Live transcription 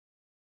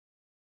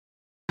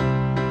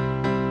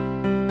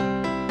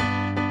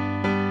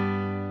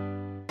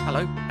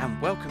Hello and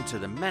welcome to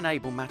the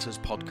Menable Matters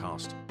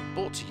podcast,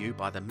 brought to you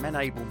by the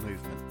Menable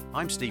movement.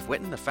 I'm Steve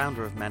Whitten, the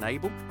founder of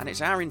Menable, and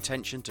it's our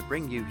intention to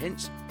bring you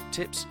hints,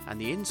 tips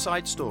and the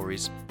inside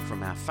stories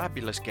from our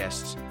fabulous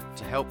guests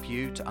to help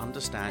you to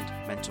understand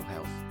mental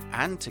health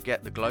and to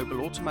get the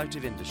global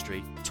automotive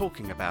industry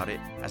talking about it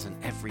as an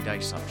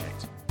everyday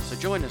subject. So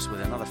join us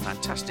with another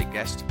fantastic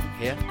guest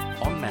here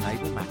on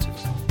Menable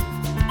Matters.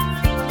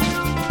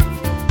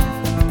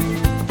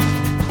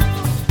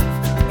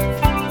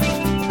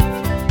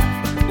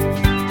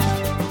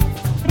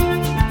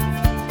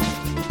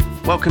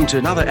 Welcome to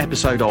another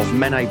episode of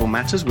Menable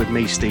Matters with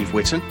me, Steve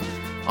Whitten.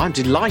 I'm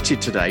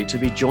delighted today to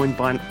be joined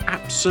by an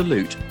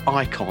absolute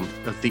icon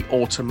of the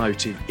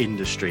automotive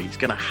industry. He's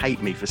going to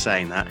hate me for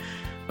saying that,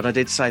 but I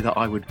did say that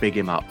I would big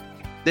him up.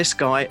 This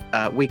guy,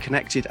 we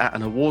connected at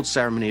an awards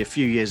ceremony a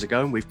few years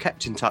ago, and we've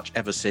kept in touch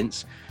ever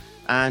since.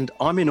 And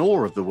I'm in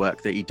awe of the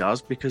work that he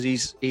does because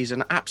he's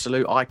an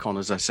absolute icon,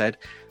 as I said,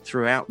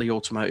 throughout the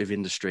automotive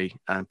industry,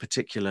 and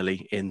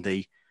particularly in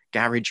the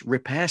garage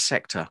repair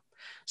sector.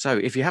 So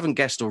if you haven't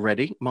guessed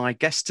already, my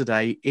guest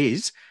today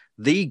is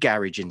the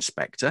garage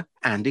inspector,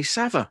 Andy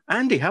Savva.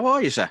 Andy, how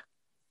are you, sir?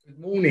 Good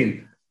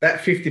morning.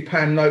 That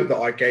 £50 note that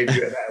I gave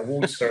you at that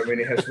awards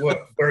ceremony has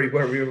worked very,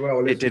 very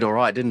well. It did all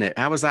right, didn't it?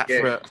 How was that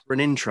for an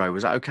intro?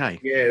 Was that okay?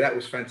 Yeah, that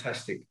was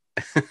fantastic.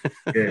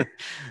 Yeah.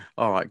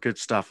 All right, good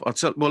stuff. I'll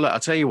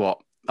tell you what,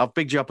 I've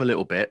bigged you up a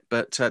little bit,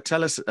 but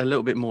tell us a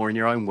little bit more in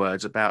your own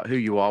words about who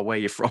you are, where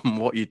you're from,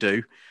 what you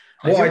do.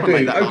 What I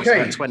do, okay.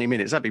 About 20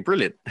 minutes, that'd be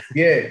brilliant.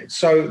 Yeah,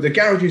 so the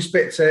garage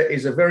inspector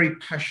is a very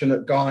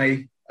passionate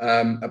guy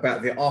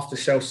about the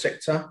after-sales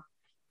sector.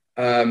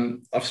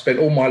 I've spent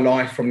all my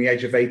life from the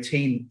age of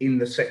 18 in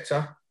the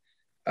sector.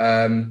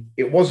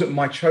 It wasn't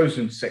my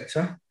chosen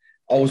sector.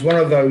 I was one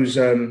of those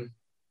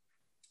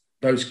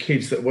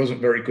kids that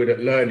wasn't very good at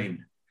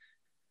learning.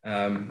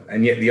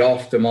 And yet the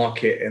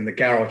aftermarket and the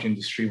garage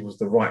industry was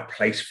the right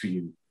place for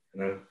you.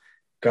 You know,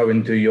 go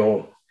and do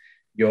your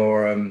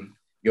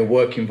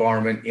work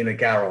environment in a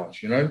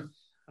garage, you know?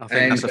 I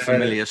think that's a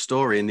familiar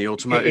story in the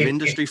automotive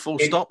industry, full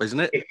stop, isn't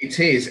it? It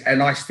is.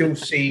 And I still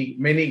see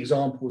many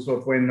examples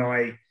of when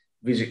I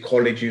visit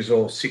colleges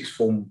or sixth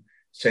form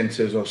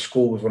centres or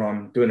schools when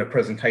I'm doing a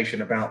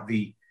presentation about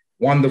the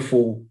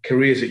wonderful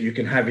careers that you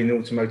can have in the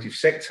automotive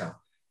sector,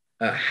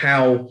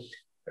 how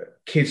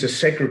kids are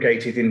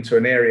segregated into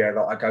an area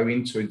that I go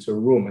into a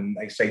room and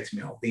they say to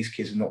me, oh, these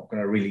kids are not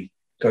going to really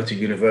go to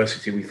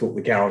university. We thought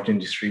the garage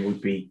industry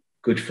would be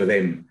good for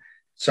them.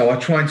 So I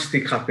try and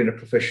stick up in a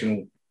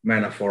professional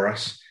manner for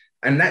us.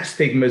 And that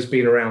stigma has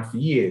been around for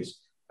years.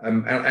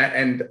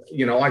 And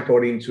you know, I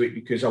got into it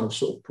because I was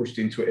sort of pushed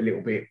into it a little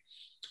bit.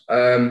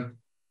 And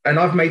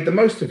I've made the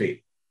most of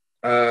it.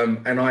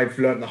 And I've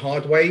learned the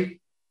hard way.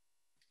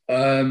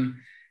 And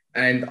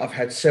I've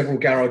had several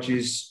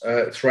garages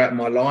throughout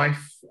my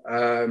life,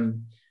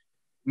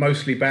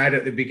 mostly bad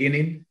at the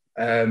beginning,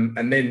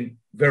 and then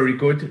very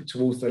good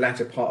towards the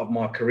latter part of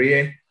my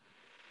career.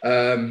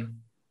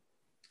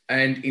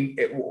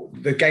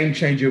 The game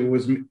changer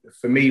was in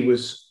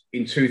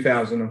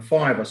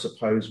 2005, I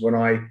suppose, when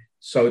I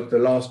sold the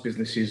last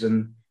businesses,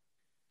 and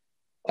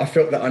I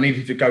felt that I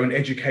needed to go and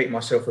educate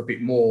myself a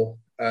bit more.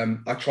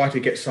 I tried to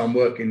get some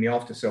work in the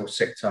after-sales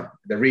sector,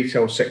 the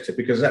retail sector,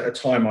 because at the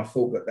time I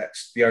thought that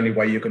that's the only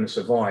way you're going to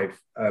survive.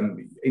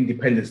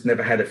 Independence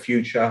never had a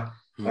future.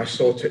 I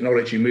saw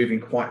technology moving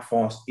quite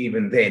fast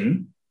even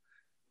then.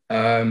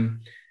 And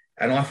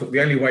I thought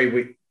the only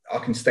way I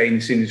can stay in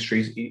this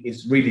industry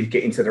is really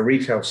get into the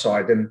retail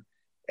side. And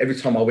every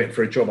time I went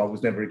for a job, I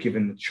was never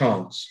given the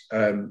chance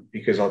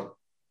because I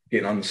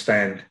didn't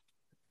understand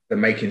the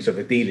makings of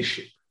a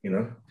dealership, you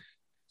know.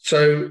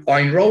 So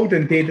I enrolled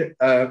and did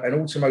an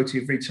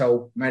automotive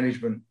retail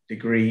management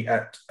degree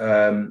at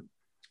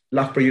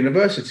Loughborough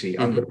University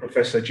under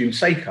Professor Jim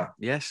Saker.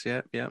 Yes,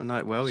 yeah, I know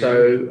it well.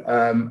 So,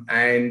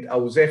 and I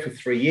was there for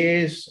 3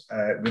 years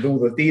with all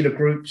the dealer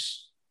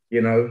groups,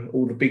 you know,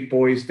 all the big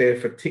boys there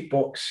for tick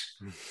box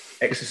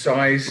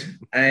exercise.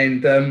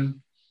 And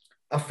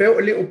I felt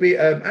a little bit,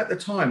 at the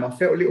time,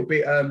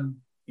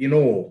 in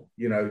awe,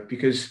 you know,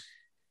 because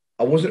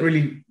I wasn't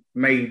really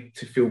made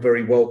to feel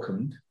very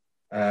welcomed.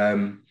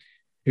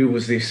 Who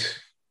was this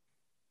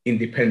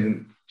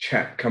independent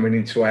chap coming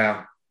into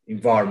our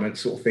environment,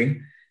 sort of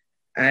thing?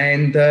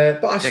 And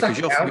but I stuck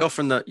it out.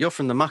 You're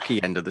from the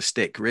mucky end of the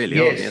stick, really,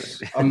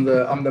 yes, aren't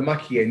you? I'm the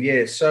mucky end,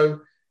 yeah.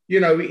 So you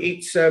know,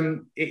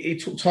 it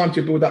took time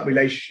to build up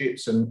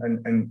relationships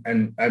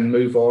and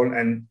move on.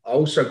 And I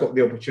also got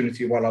the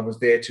opportunity while I was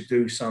there to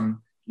do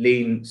some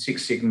Lean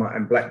Six Sigma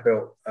and Black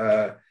Belt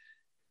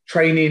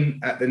training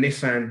at the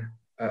Nissan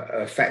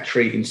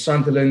factory in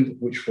Sunderland,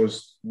 which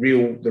was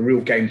the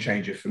real game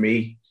changer for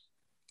me.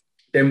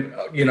 Then,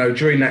 you know,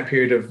 during that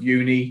period of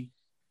uni,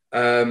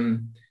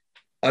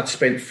 I'd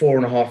spent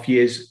 4.5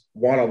 years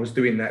while I was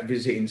doing that,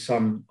 visiting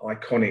some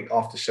iconic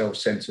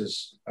after-sales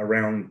centres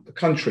around the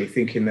country,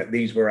 thinking that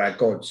these were our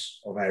gods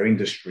of our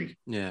industry.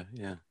 Yeah.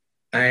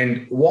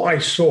 And what I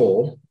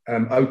saw,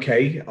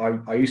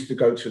 I used to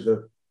go to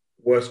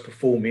worst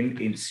performing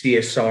in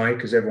CSI,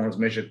 because everyone's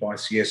measured by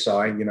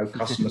CSI,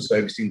 Customer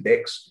Service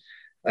Index.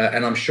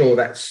 And I'm sure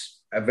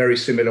that's a very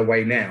similar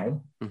way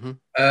now.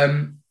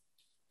 Mm-hmm.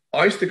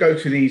 I used to go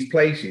to these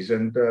places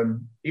and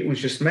it was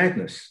just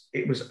madness.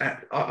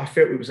 I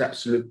felt it was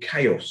absolute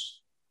chaos.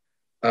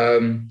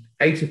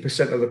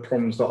 80% of the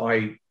problems that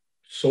I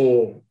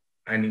saw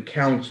and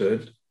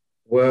encountered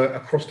were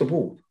across the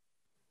board.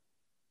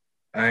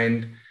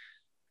 And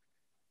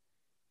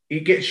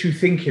it gets you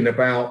thinking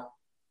about,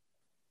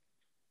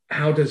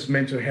 how does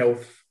mental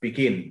health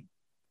begin?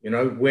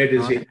 Where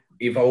does it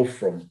evolve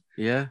from?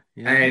 Yeah.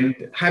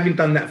 And having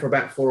done that for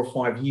about 4 or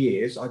 5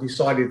 years, I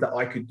decided that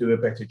I could do a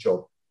better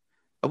job.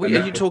 Are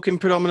you talking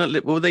predominantly,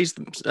 were these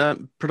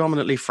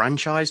predominantly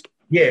franchised?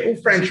 Yeah, all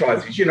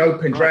franchises,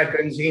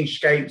 Pendragons,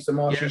 Inchscapes, the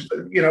Marshalls,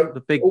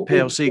 the big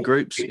PLC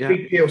groups.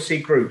 Big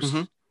PLC groups.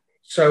 Mm-hmm.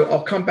 So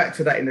I'll come back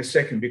to that in a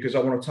second, because I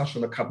want to touch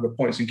on a couple of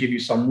points and give you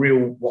some real,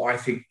 what I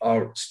think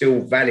are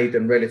still valid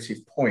and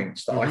relative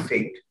points that I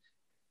think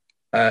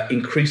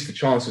increase the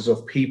chances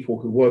of people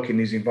who work in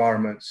these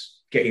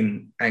environments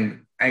getting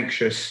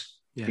anxious,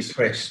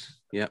 depressed.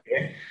 Yeah.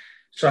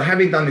 So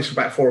having done this for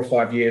about 4 or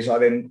 5 years, I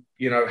then,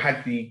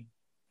 had the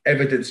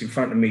evidence in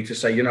front of me to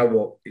say,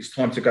 what, it's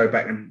time to go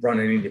back and run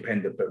an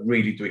independent, but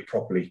really do it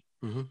properly.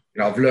 Mm-hmm.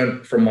 I've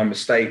learned from my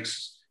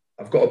mistakes.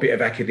 I've got a bit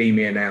of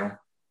academia now,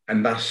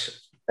 and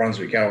thus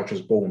Brunswick Garage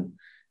was born.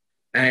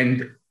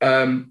 And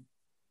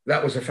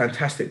that was a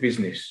fantastic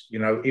business.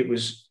 It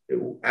was,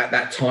 at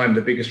that time,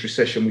 the biggest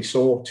recession we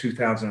saw,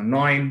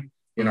 2009,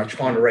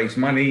 trying to raise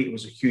money. It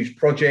was a huge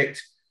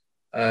project,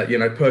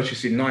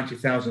 purchasing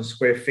 90,000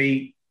 square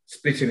feet,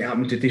 splitting it up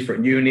into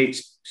different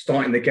units,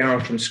 starting the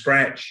garage from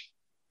scratch,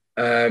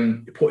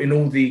 putting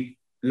all the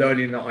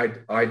learning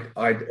that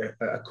I'd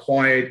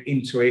acquired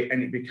into it,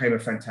 and it became a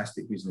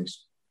fantastic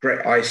business.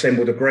 I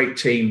assembled a great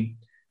team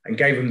and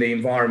gave them the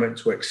environment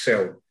to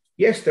excel.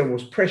 Yes, there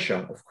was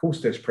pressure. Of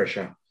course, there's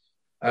pressure.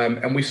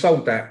 And we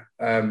sold that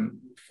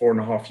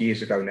 4.5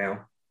 years ago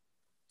now.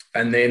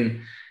 And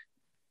then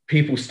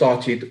people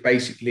started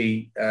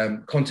basically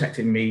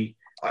contacting me.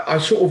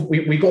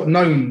 We got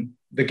known,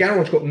 the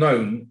garage got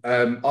known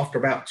after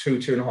about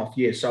 2.5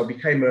 years. So I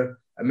became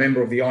a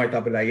member of the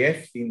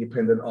IAAF, the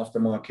Independent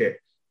Aftermarket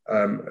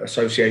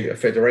Association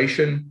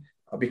Federation.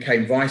 I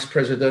became vice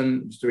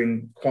president, was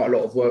doing quite a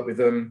lot of work with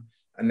them.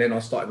 And then I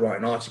started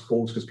writing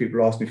articles because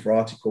people asked me for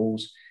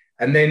articles.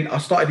 And then I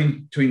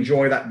started to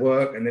enjoy that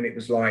work. And then it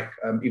was like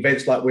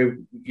events like we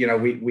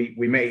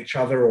met each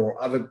other,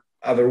 or other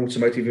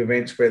automotive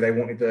events where they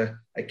wanted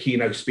a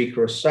keynote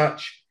speaker as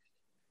such.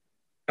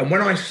 And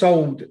when I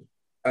sold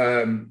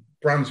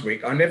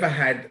Brunswick, I never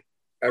had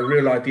a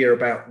real idea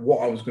about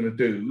what I was going to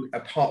do,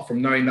 apart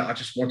from knowing that I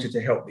just wanted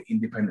to help the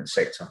independent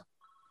sector.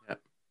 Yep.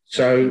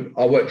 So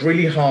I worked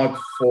really hard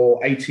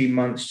for 18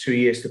 months, 2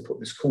 years to put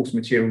this course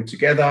material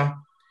together.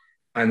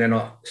 And then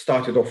I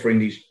started offering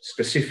these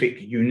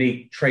specific,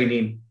 unique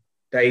training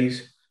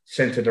days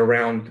centered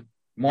around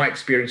my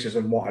experiences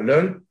and what I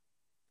learned,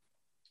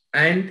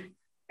 and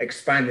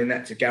expanding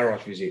that to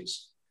garage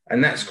visits.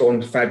 And that's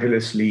gone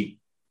fabulously,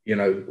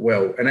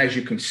 well. And as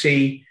you can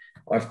see,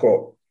 I've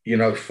got,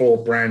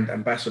 4 brand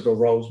ambassador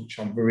roles, which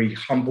I'm very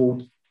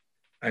humbled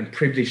and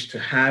privileged to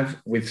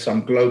have with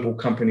some global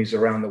companies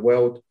around the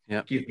world.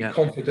 It gives me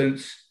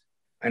confidence,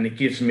 and it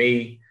gives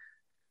me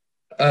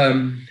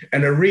an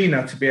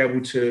arena to be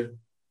able to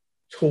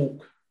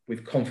talk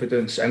with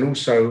confidence, and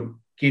also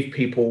give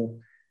people,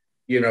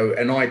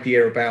 an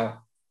idea about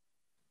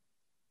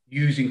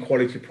using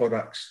quality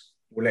products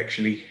will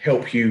actually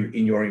help you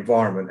in your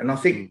environment. And I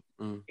think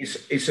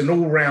it's an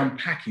all-round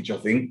package, I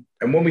think.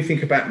 And when we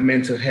think about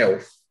mental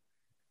health,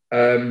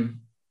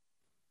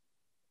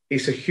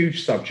 it's a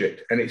huge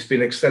subject, and it's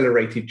been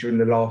accelerated during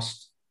the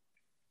last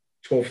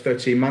 12,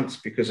 13 months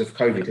because of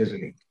COVID,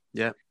 hasn't it?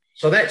 Yeah.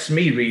 So that's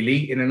me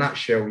really in a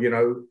nutshell.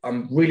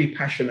 I'm really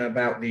passionate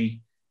about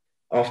the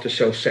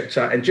after-sales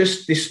sector. And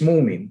just this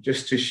morning,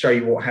 just to show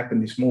you what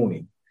happened this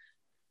morning,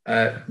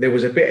 there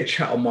was a bit of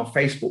chat on my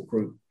Facebook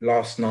group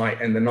last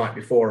night and the night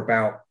before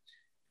about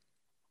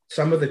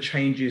some of the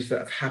changes that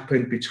have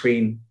happened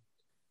between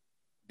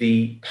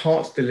the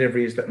parts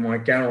deliveries that my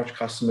garage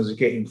customers are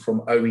getting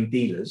from OE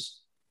dealers.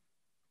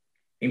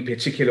 In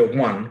particular,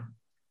 one,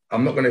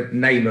 I'm not going to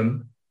name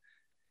them.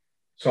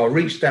 So I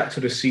reached out to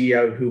the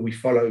CEO, who we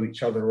follow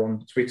each other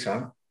on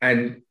Twitter,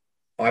 and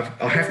I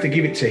have to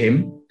give it to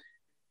him.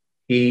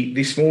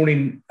 This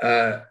morning,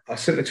 I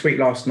sent a tweet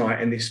last night,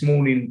 and this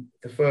morning,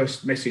 the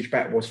first message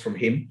back was from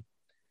him,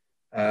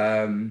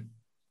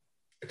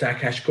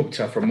 Dakash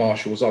Gupta from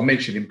Marshalls. I'll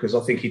mention him because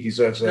I think he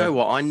deserves You know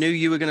what? I knew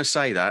you were going to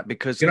say that,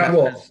 because You know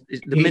what?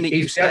 The minute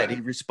you said, he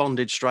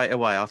responded straight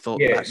away. I thought,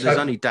 there's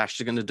only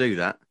Dash are going to do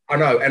that. I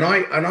know, and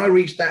I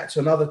reached out to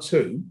another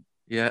 2.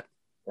 Yeah.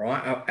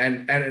 Right,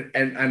 and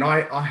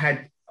I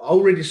had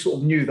already sort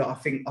of knew that I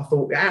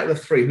thought out of the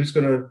 3, who's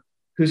going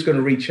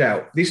to reach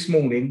out this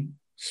morning?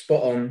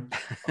 Spot on.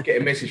 I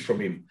get a message from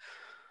him,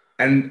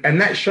 and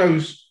that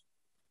shows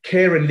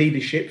care and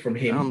leadership from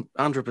him.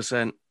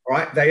 100%.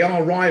 right? They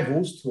are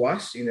rivals to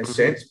us in a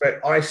sense, but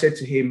I said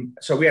to him,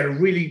 so we had a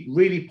really,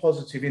 really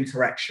positive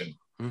interaction.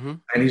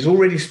 And he's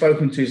already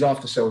spoken to his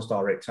after sales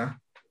director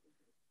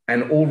and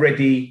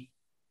already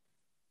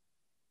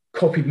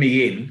copied me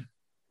in.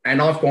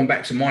 And I've gone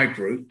back to my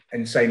group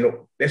and saying,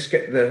 look, let's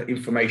get the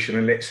information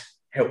and let's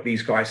help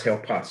these guys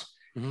help us.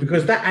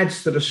 Because that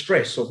adds to the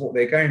stress of what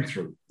they're going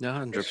through.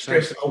 100%.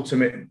 Stress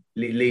ultimately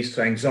leads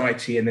to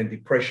anxiety and then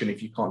depression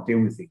if you can't deal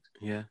with it.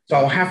 Yeah. So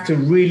I'll have to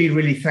really,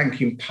 really thank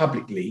him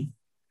publicly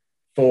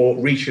for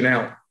reaching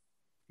out,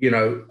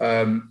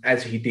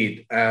 as he did.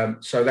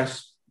 So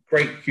that's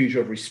great, huge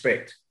of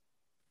respect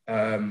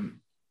for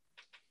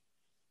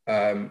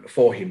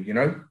him,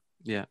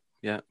 Yeah,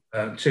 yeah.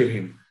 To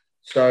him.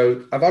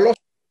 So have I lost?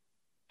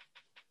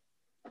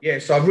 Yeah,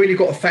 so I've really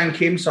got to thank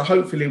him. So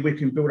hopefully we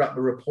can build up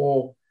the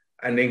rapport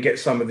and then get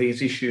some of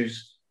these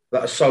issues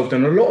that are solved.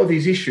 And a lot of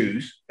these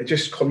issues are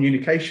just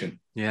communication.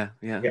 Yeah.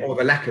 Or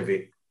the lack of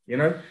it,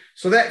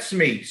 So that's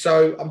me.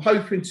 So I'm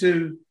hoping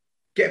to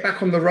get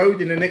back on the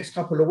road in the next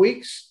couple of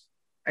weeks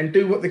and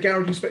do what the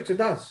garage inspector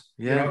does.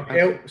 Yeah.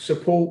 Help,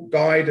 support,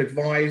 guide,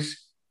 advise,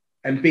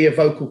 and be a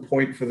vocal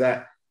point for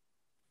that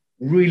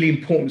really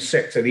important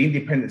sector, the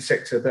independent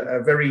sector, that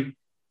are very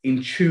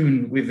in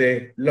tune with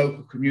their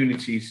local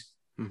communities.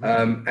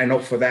 And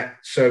offer that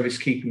service,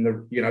 keeping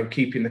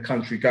the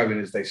country going,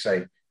 as they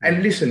say.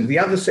 And listen, the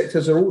other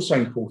sectors are also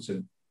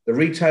important. The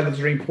retailers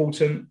are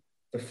important.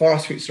 The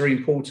fast foods are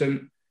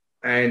important.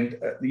 And,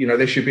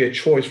 there should be a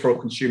choice for a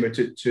consumer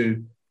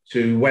to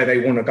where they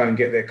want to go and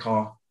get their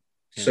car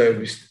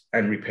serviced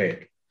and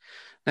repaired.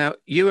 Now,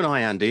 you and I,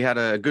 Andy, had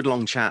a good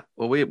long chat.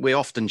 Well, we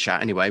often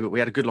chat anyway, but we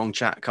had a good long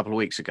chat a couple of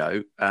weeks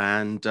ago.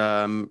 And,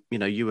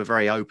 you were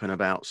very open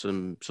about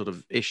some sort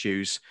of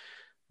issues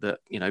that,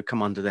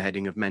 come under the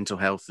heading of mental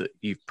health that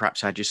you've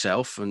perhaps had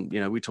yourself. And,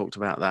 we talked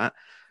about that.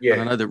 Yeah.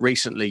 And I know that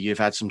recently you've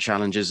had some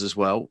challenges as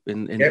well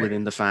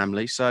within the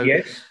family. So,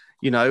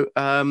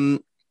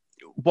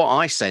 what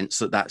I sense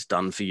that's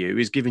done for you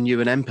is giving you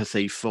an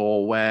empathy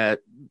for where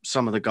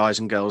some of the guys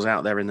and girls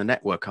out there in the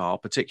network are,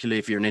 particularly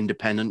if you're an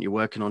independent, you're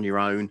working on your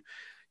own,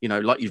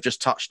 like you've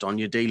just touched on,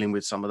 you're dealing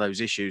with some of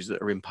those issues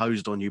that are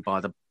imposed on you by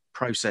the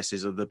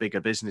processes of the bigger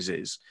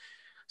businesses.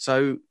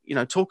 So,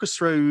 talk us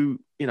through,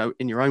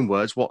 in your own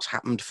words, what's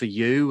happened for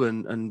you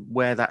and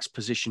where that's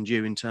positioned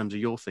you in terms of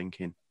your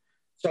thinking.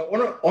 So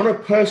on a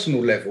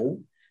personal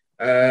level,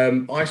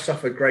 I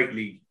suffered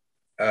greatly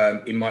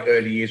in my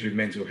early years with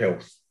mental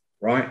health,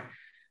 right?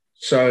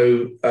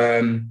 So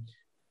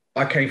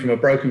I came from a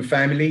broken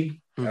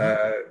family.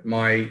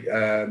 My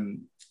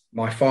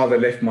father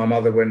left my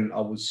mother when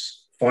I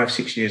was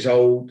 5-6 years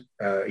old.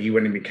 He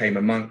went and became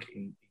a monk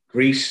in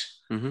Greece.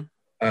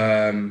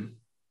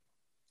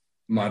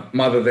 My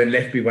mother then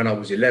left me when I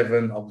was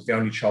 11. I was the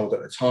only child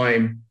at the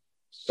time.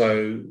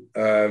 So,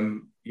 I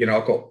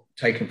got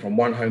taken from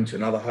one home to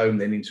another home,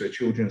 then into a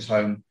children's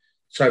home.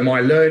 So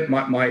my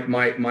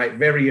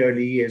very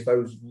early years,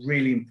 those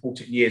really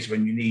important years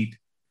when you need,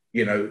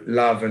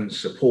 love and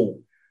support,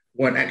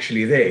 weren't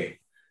actually there.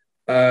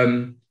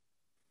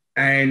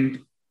 And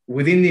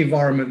within the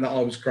environment that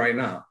I was growing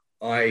up,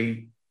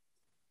 I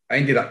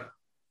ended up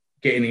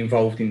getting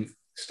involved in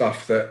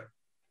stuff that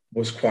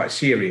was quite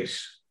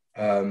serious.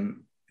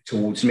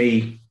 Towards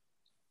me.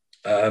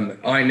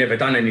 I never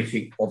done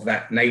anything of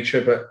that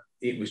nature, but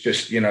it was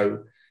just,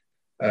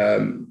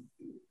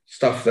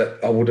 stuff that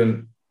I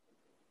wouldn't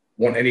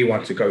want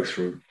anyone to go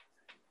through.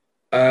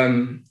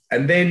 And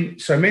then,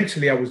 so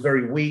mentally, I was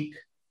very weak.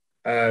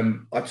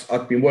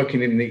 I'd been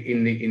working in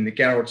the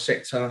garage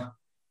sector,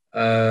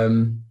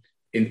 in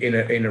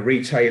a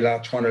retailer,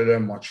 trying to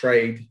learn my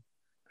trade.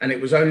 And it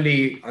was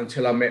only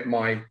until I met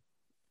my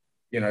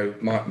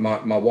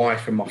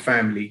wife and my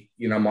family,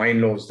 my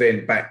in-laws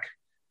then back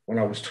when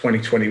I was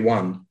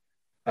 21.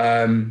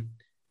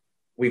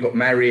 We got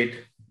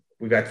married.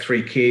 We've had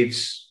 3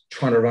 kids.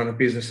 Trying to run a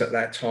business at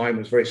that time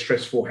was very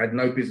stressful. Had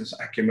no business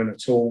acumen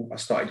at all. I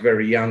started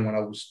very young when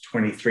I was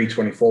 23,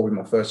 24 with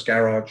my first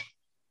garage.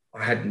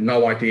 I had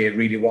no idea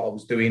really what I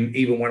was doing.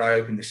 Even when I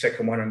opened the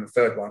second one and the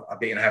third one, I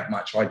didn't have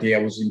much idea.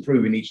 I was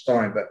improving each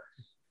time. But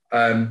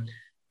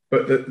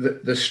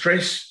the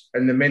stress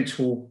and the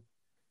mental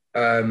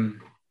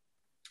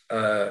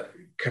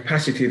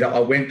capacity that I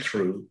went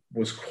through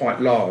was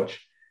quite large,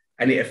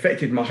 and it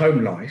affected my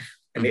home life,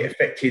 and it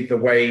affected the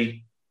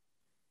way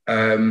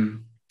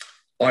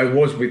I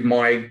was with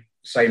my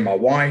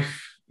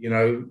wife,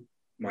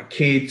 my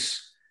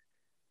kids.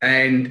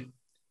 And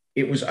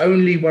it was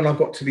only when I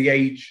got to the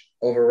age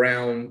of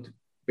around,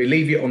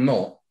 believe it or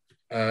not,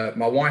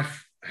 my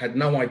wife had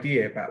no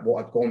idea about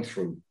what I'd gone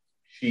through.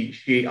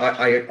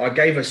 I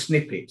gave her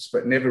snippets,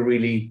 but never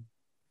really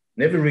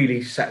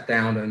sat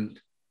down and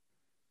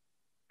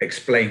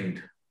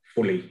explained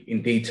fully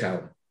in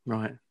detail.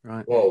 Right.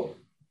 Well,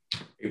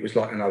 it was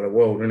like another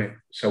world, wasn't it?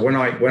 So when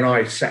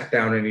I sat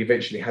down and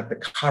eventually had the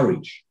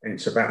courage, and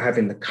it's about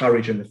having the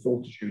courage and the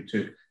fortitude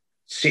to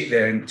sit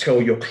there and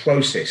tell your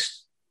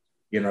closest,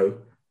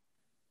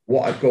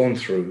 what I'd gone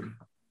through,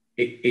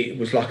 it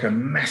was like a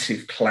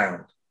massive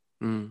cloud.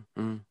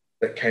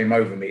 that came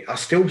over me. I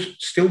still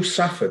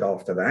suffered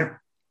after that,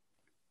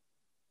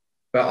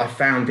 but I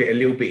found it a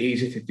little bit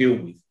easier to deal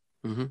with.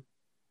 Mm-hmm.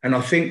 And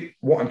I think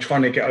what I'm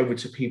trying to get over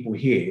to people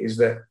here is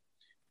that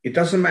it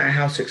doesn't matter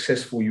how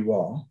successful you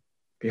are.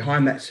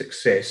 Behind that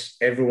success,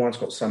 everyone's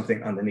got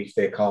something underneath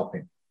their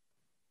carpet.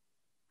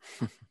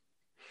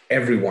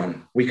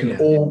 Everyone.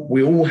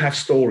 We all have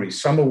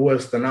stories. Some are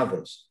worse than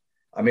others.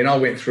 I mean, I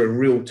went through a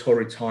real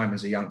torrid time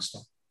as a youngster,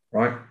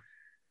 right?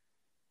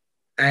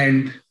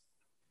 And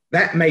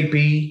that may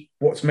be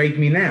what's made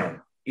me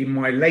now in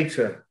my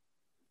later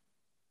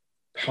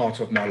part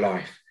of my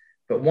life.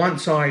 But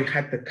once I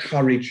had the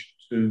courage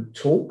to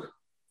talk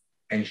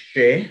and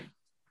share,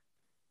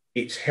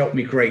 it's helped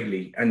me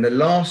greatly. And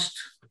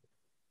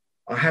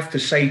I have to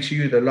say to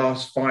you, the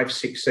last 5,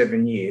 6,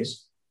 7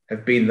 years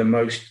have been the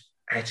most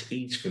at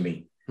ease for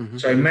me. Mm-hmm.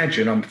 So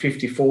imagine I'm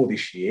 54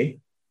 this year,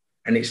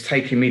 and it's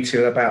taken me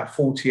till about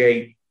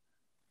 48,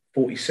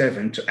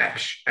 47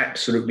 to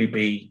absolutely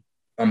be,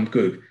 I'm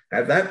good.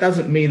 Now, that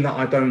doesn't mean that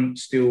I don't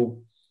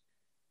still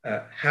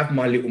have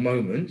my little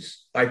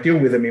moments. I deal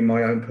with them in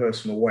my own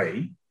personal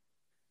way.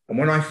 And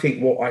when I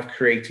think what I've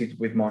created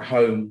with my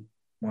home,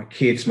 my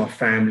kids, my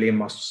family, and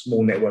my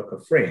small network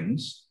of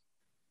friends,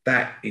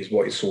 that is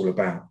what it's all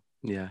about.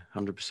 Yeah,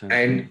 100%.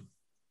 And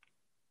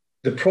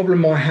the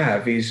problem I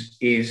have is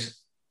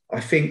I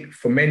think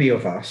for many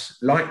of us,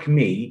 like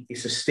me,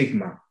 it's a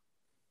stigma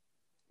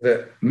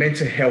that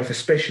mental health,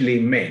 especially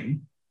in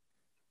men,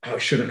 it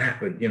shouldn't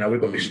happen. You know,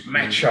 we've got this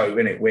macho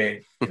in it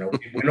where, you know,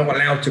 we're not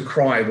allowed to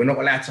cry. We're not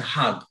allowed to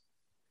hug.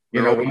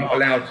 We're not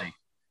allowed.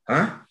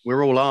 Huh?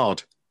 We're all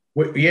hard.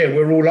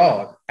 We're all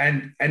hard.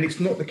 And it's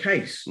not the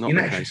case. Not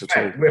the case at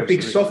all. We're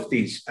big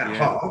softies at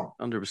heart.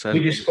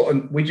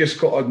 100%. We just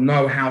got to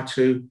know how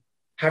to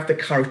have the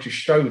courage to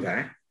show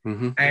that.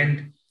 Mm-hmm.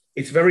 And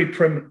it's very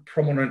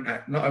prominent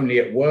not only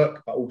at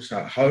work, but also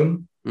at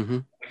home. Mm-hmm.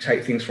 We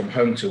take things from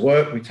home to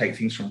work. We take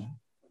things from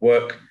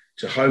work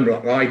to home,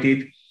 like I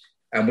did.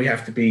 And we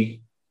have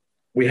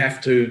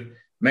to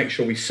make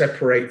sure we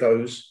separate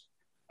those.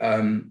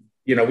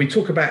 You know, we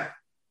talk about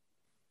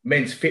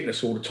men's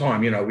fitness all the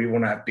time. You know, we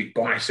want to have big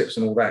biceps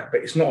and all that,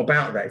 but it's not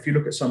about that. If you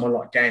look at someone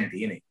like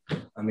Gandhi,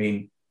 innit? I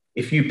mean,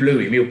 if you blew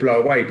him, he'll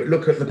blow away. But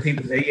look at the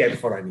people that he had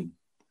following him.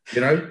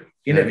 You know,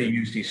 he never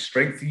used his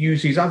strength. He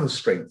used his other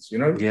strengths, you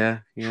know? Yeah.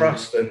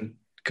 Trust and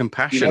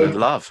compassion and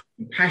love.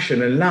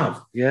 Compassion and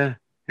love. Yeah.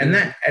 And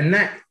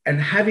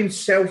having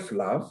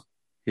self-love,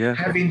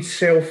 having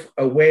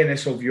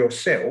self-awareness of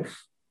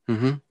yourself,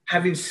 mm-hmm.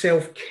 having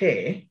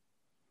self-care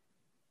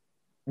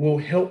will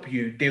help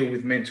you deal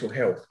with mental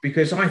health.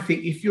 Because I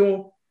think if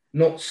you're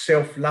not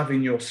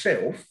self-loving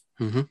yourself,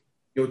 mm-hmm.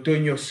 you're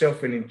doing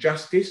yourself an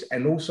injustice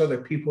and also the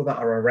people that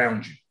are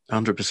around you.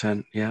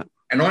 100%, yeah.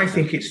 And I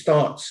think it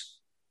starts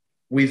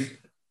with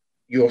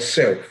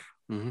yourself,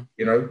 mm-hmm.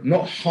 you know,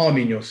 not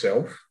harming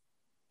yourself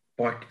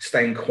by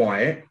staying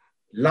quiet,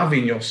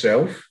 loving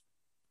yourself.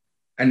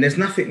 And there's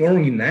nothing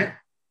wrong in that.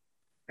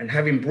 And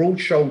having broad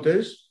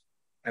shoulders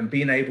and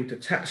being able to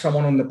tap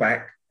someone on the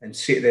back and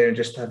sit there and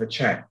just have a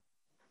chat.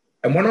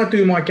 And when I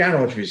do my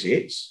garage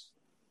visits,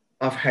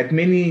 I've had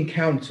many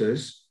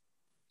encounters,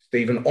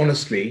 Stephen,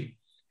 honestly,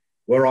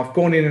 where I've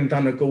gone in and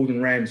done a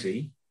Gordon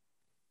Ramsay,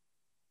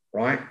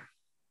 right?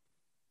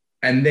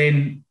 And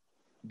then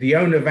the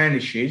owner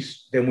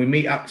vanishes, then we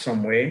meet up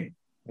somewhere,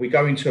 we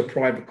go into a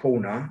private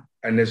corner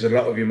and there's a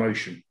lot of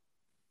emotion.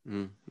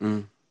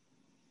 Mm-hmm.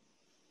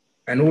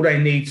 And all they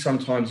need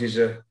sometimes is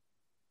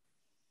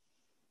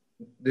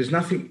there's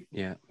nothing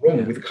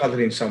wrong with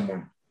cuddling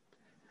someone.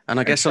 And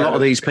I guess a lot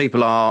of these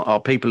people are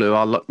people who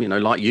are, you know,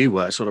 like you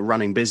were, sort of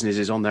running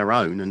businesses on their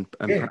own and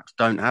perhaps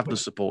don't have the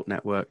support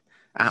network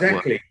at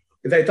work.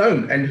 They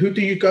don't. And who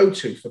do you go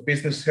to for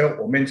business health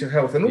or mental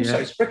health? And also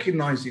it's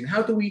recognizing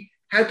how do we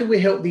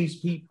help these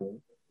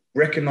people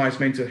recognize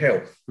mental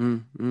health?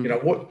 Mm-hmm. You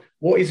know,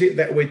 what is it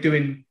that we're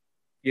doing?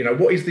 You know,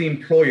 what is the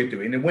employer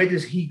doing and where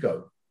does he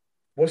go?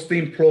 What's the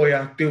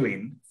employer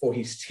doing for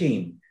his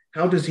team?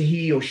 How does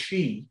he or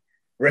she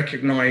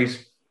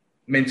recognize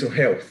mental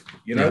health?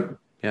 You know?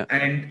 Yeah.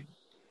 And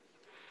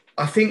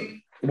I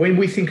think when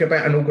we think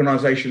about an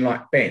organization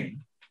like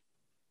Ben,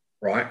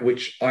 right,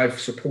 which I've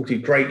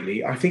supported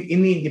greatly, I think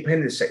in the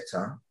independent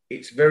sector,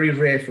 it's very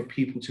rare for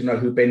people to know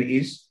who Ben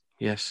is.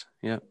 Yes.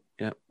 Yeah.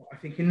 Yeah. I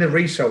think in the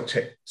resale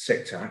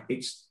sector,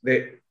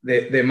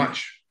 they're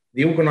much,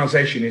 the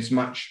organization is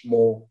much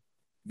more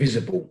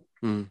visible.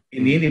 Mm.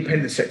 In the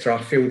independent sector,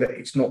 I feel that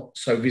it's not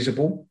so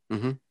visible.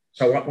 Mm-hmm.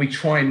 So we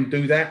try and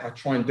do that. I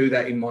try and do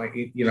that in my,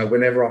 you know,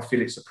 whenever I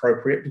feel it's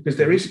appropriate, because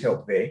there is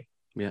help there.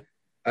 Yeah.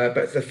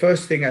 But the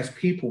first thing as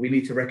people, we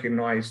need to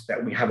recognize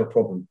that we have a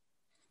problem.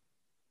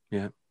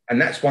 Yeah.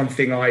 And that's one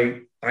thing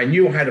I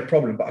knew I had a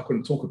problem, but I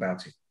couldn't talk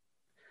about it.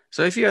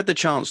 So if you had the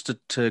chance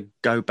to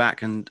go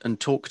back and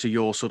talk to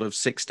your sort of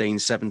 16,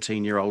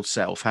 17-year-old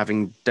self,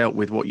 having dealt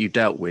with what you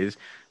dealt with,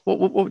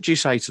 what would you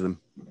say to them?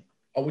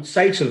 I would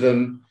say to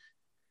them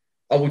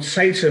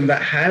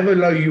that however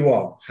low you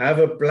are,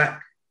 however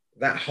black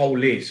that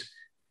hole is,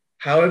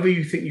 however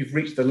you think you've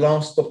reached the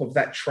last stop of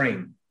that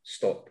train,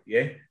 stop.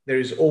 Yeah. There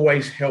is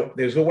always help.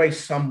 There's always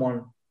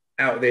someone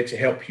out there to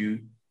help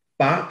you,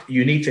 but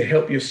you need to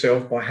help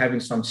yourself by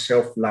having some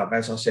self-love,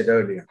 as I said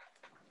earlier,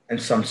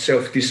 and some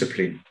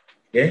self-discipline.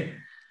 Yeah.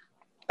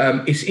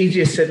 It's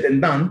easier said than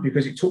done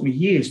because it took me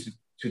years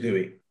to do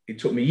it. It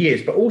took me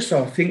years, but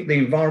also I think the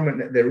environment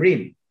that they're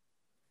in,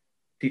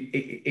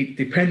 it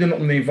depending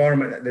on the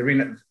environment that they're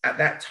in at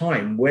that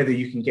time, whether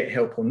you can get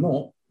help or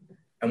not,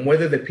 and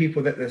whether the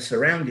people that they're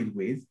surrounded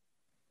with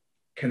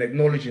can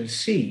acknowledge and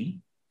see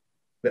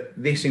that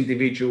this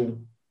individual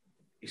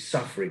is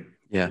suffering.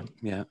 Yeah.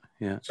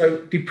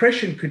 So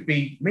depression could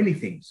be many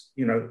things,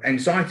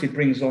 anxiety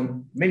brings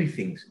on many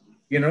things,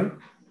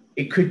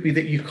 It could be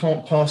that you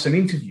can't pass an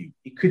interview.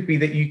 It could be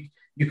that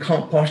you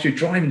can't pass your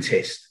driving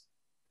test.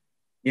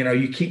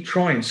 You keep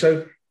trying.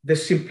 So the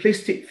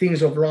simplistic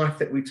things of life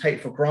that we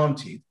take for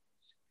granted,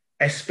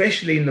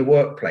 especially in the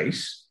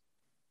workplace,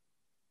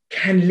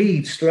 can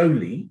lead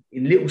slowly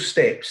in little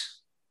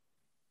steps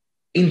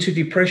into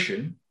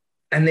depression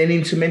and then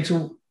into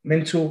mental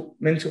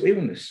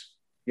illness,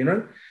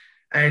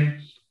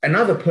 And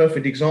another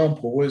perfect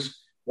example was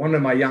one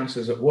of my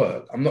youngsters at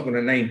work. I'm not going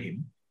to name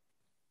him.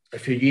 A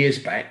few years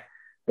back,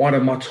 one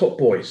of my top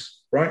boys,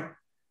 right?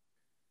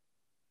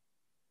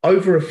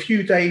 Over a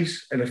few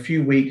days and a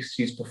few weeks,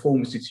 his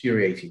performance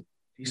deteriorated.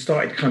 He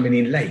started coming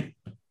in late,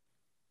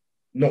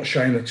 not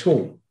showing at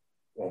all.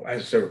 Well,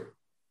 as a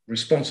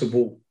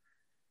responsible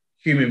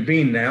human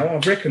being now,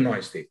 I've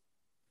recognized it.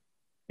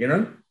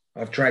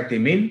 I've dragged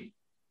him in.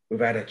 We've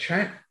had a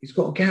chat. He's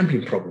got a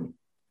gambling problem.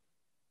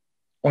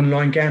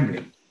 Online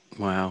gambling.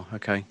 Wow.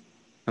 Okay.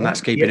 And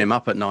that's keeping him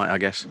up at night, I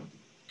guess.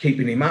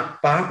 Keeping him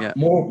up. But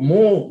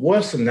more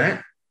worse than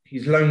that,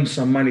 he's loaned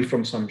some money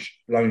from some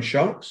loan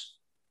sharks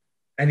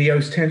and he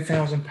owes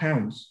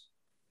 £10,000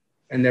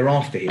 and they're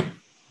after him.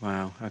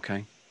 Wow.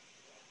 Okay.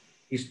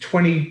 He's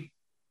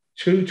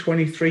 22,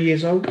 23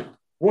 years old.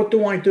 What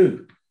do I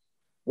do?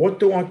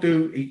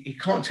 He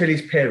can't tell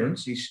his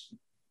parents. He's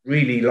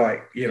really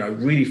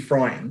really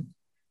frightened.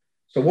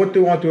 So what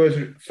do I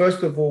do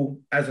first of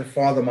all, as a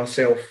father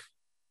myself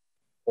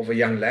of a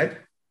young lad,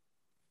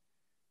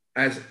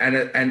 as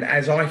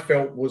I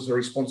felt was a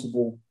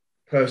responsible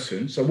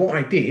person. So what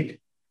I did,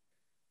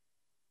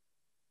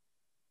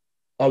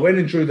 I went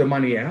and drew the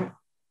money out.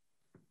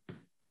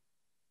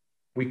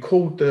 We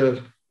called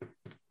the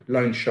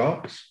loan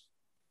sharks.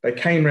 They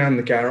came round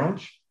the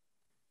garage.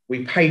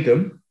 We paid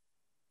them.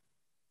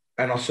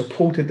 And I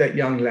supported that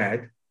young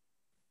lad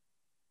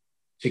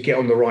to get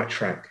on the right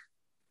track.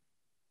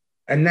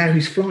 And now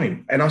he's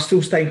flying. And I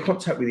still stay in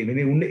contact with him.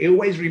 And it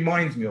always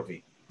reminds me of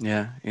it.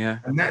 Yeah.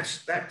 And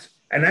that's.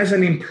 And as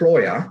an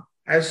employer,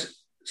 as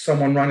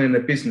someone running a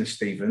business,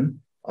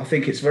 Stephen, I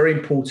think it's very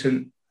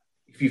important.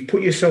 If you've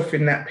put yourself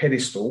in that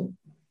pedestal,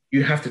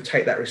 you have to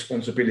take that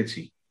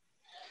responsibility.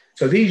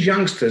 So these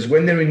youngsters,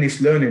 when they're in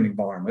this learning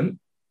environment,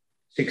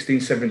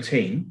 16,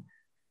 17,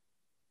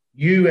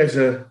 you as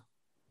a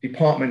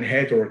department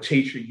head or a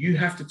teacher, you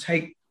have to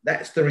take,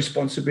 that's the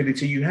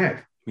responsibility you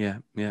have. Yeah.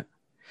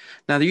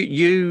 Now,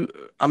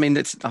 I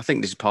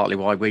think this is partly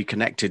why we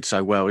connected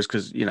so well, is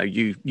because,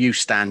 you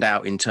stand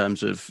out in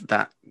terms of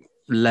that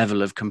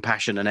level of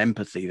compassion and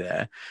empathy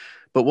there.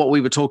 But what we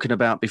were talking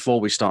about before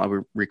we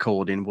started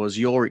recording was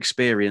your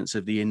experience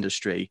of the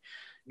industry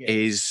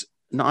is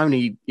not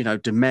only,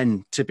 do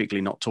men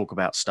typically not talk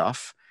about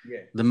stuff? Yeah.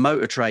 The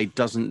motor trade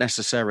doesn't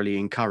necessarily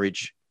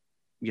encourage,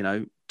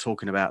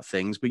 talking about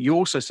things. But you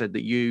also said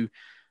that you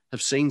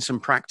have seen some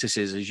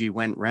practices as you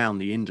went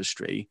round the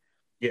industry.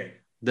 Yeah.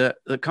 That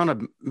kind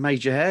of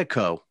made your hair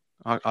curl.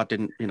 I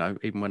didn't,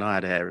 even when I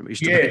had hair, it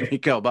used to make me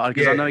curl. But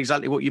because I know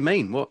exactly what you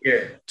mean.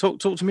 Talk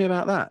to me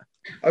about that.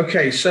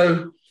 Okay,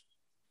 so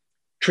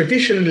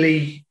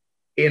traditionally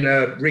in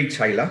a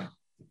retailer,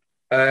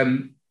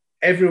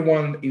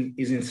 everyone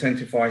is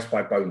incentivized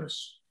by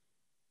bonus.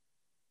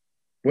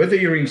 Whether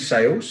you're in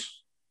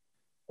sales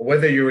or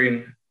whether you're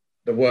in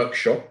the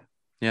workshop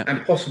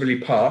and possibly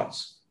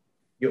parts,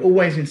 you're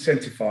always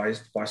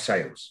incentivized by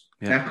sales.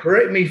 Yeah. Now,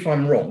 correct me if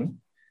I'm wrong.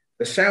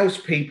 The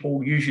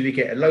salespeople usually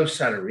get a low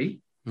salary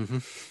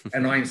and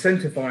are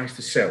incentivized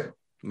to sell,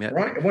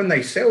 right? And when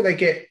they sell, they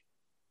get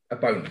a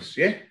bonus,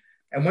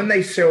 And when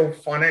they sell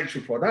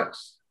financial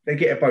products, they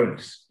get a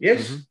bonus,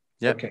 yes? Mm-hmm.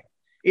 Yeah. Okay.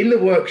 In the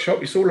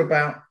workshop, it's all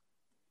about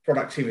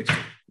productivity.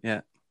 Yeah.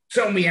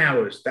 Sell me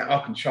hours that I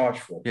can charge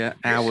for. Yeah,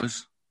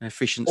 hours,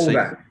 efficiency. All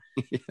that.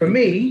 For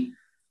me,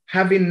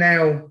 having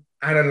now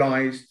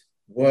analysed,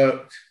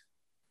 worked,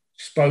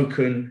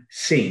 spoken,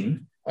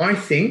 seen, I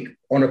think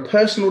on a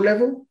personal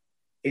level,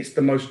 it's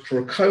the most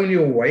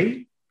draconian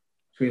way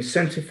to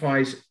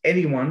incentivize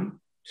anyone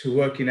to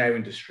work in our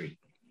industry.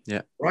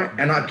 Yeah. Right.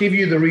 And I'll give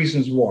you the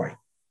reasons why.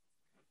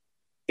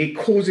 It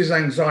causes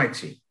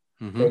anxiety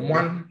from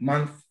 1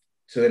 month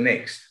to the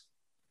next,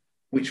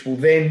 which will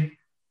then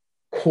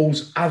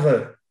cause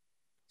other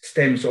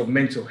stems of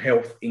mental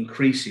health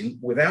increasing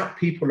without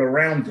people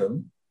around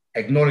them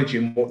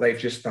acknowledging what they've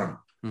just done.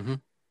 Mm-hmm.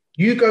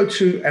 You go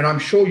to, and I'm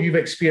sure you've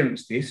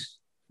experienced this,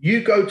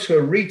 you go to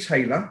a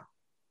retailer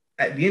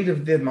at the end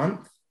of the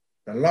month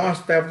the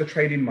last day of the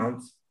trading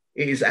month,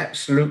 it is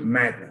absolute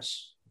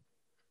madness.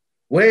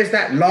 Where's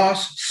that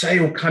last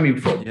sale coming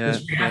from?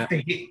 Because we have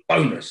to hit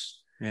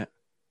bonus. Yeah.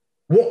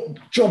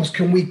 What jobs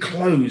can we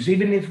close?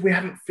 Even if we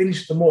haven't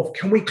finished them off,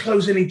 can we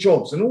close any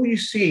jobs? And all you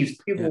see is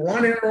people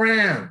running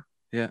around.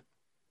 Yeah.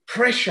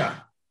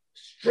 Pressure,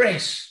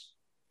 stress,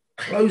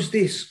 close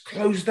this,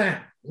 close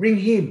that, ring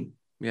him.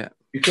 Yeah.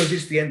 Because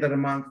it's the end of the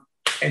month,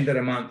 end of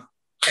the month,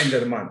 end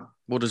of the month.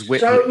 What does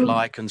WIP look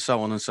like, and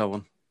so on and so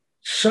on?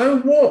 So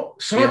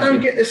what? So I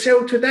don't get the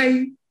sale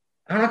today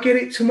and I get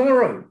it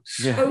tomorrow.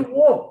 So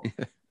what?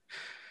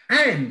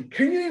 And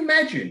can you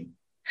imagine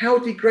how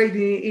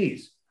degrading it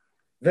is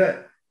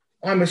that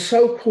I'm a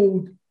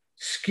so-called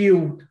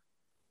skilled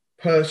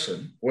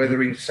person,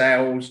 whether in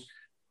sales,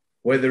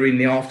 whether in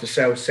the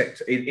after-sales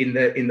sector,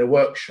 in the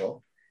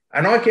workshop,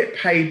 and I get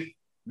paid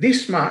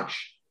this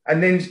much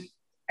and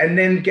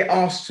then get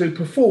asked to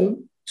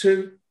perform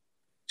to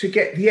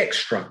get the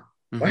extra.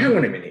 Mm-hmm. Well, hang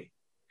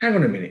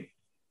on a minute.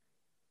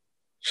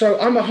 So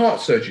I'm a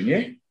heart surgeon,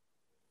 yeah?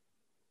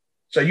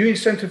 So you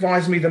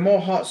incentivize me, the more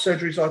heart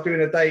surgeries I do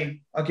in a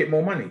day, I get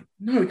more money.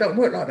 No, it don't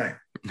work like that.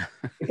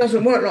 It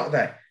doesn't work like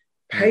that.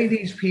 Pay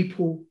these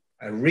people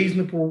a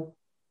reasonable,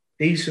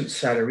 decent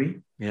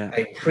salary. Yeah.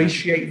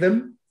 Appreciate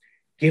them.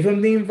 Give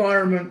them the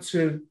environment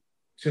to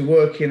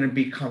work in and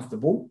be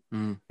comfortable.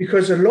 Mm.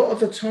 Because a lot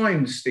of the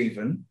time,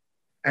 Stephen,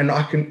 and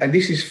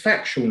this is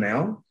factual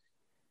now,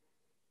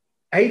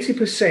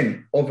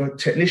 80% of a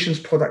technician's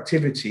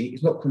productivity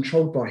is not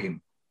controlled by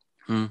him.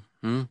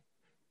 Mm-hmm.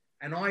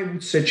 And I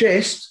would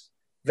suggest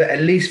that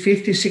at least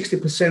 50,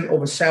 60%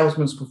 of a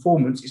salesman's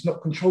performance is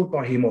not controlled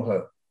by him or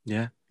her.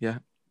 Yeah, yeah.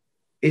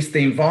 It's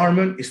the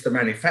environment, it's the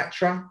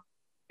manufacturer,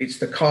 it's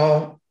the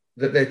car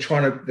that they're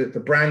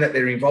the brand that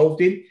they're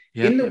involved in.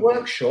 Yeah, in the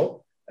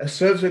workshop, a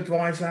service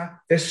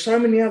advisor, there's so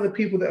many other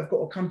people that have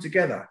got to come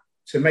together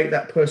to make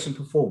that person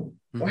perform.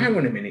 Mm-hmm. Well, hang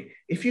on a minute.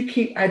 If you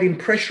keep adding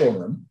pressure on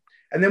them,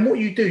 and then what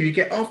you do, you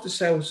get after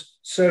sales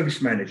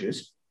service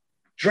managers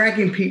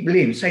dragging people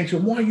in, saying to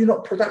them, why are you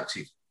not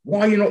productive?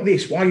 Why are you not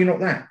this? Why are you not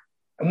that?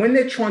 And when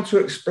they're trying to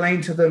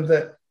explain to them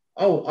that,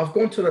 oh, I've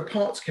gone to the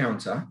parts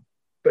counter,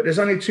 but there's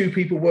only 2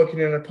 people working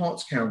in a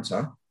parts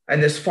counter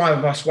and there's 5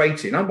 of us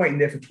waiting. I'm waiting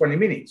there for 20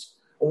 minutes.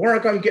 Or when I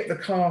go and get the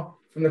car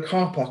from the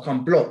car park,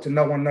 I'm blocked and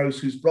no one knows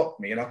who's blocked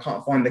me and I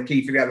can't find the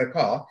key for the other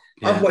car.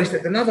 Yeah. I've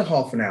wasted another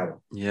half an hour.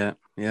 Yeah,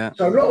 yeah.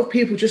 So a lot of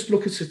people just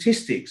look at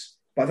statistics,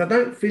 but they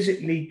don't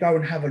physically go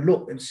and have a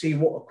look and see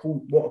what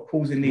are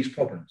causing these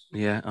problems.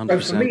 Yeah,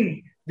 100%. So for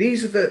me,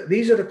 these are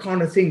the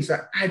kind of things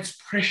that adds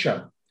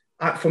pressure.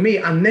 For me,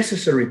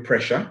 unnecessary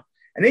pressure.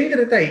 And at the end of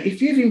the day,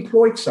 if you've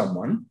employed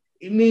someone,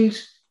 it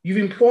means you've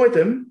employed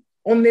them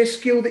on their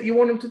skill that you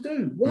want them to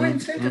do. Why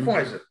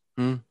incentivize it?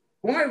 Mm.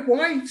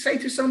 Why say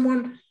to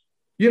someone,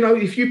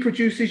 if you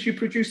produce this, you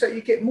produce that,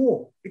 you get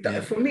more?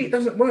 For me, it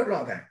doesn't work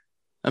like that.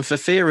 And for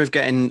fear of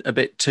getting a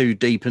bit too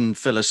deep and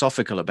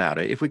philosophical about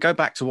it, if we go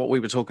back to what we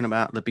were talking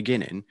about at the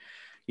beginning,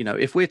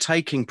 if we're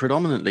taking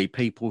predominantly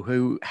people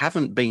who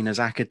haven't been as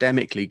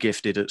academically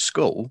gifted at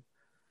school,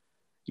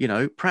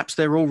 perhaps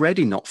they're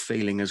already not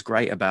feeling as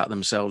great about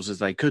themselves as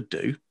they could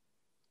do,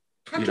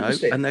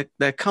 100%. And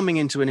they're coming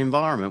into an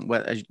environment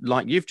where,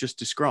 like you've just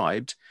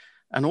described,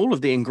 and all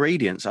of the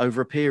ingredients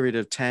over a period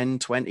of 10,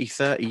 20,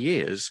 30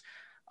 years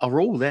are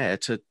all there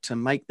to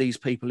make these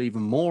people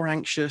even more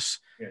anxious,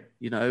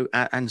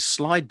 and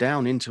slide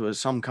down into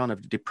some kind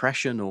of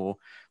depression or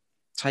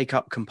take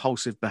up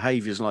compulsive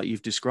behaviors like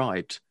you've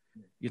described.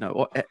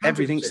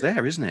 Everything's 100%.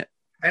 There, isn't it?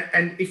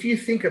 And if you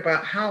think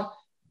about how,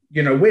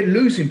 we're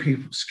losing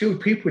people,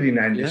 skilled people in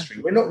our industry.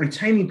 Yeah. We're not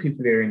retaining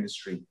people in our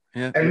industry.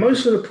 Yeah. And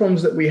most of the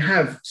problems that we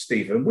have,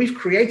 Stephen, we've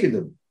created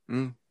them.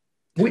 Mm.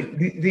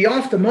 The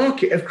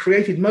aftermarket have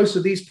created most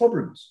of these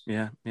problems.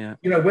 Yeah, yeah.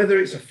 Whether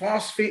it's a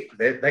fast fit,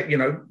 that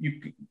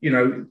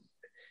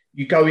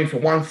you go in for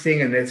one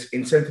thing and there's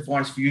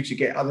incentivized for you to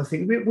get other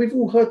things. We've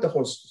all heard the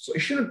horse. So it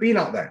shouldn't be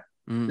like that.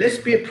 Mm-hmm. Let's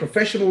be a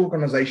professional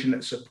organization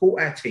that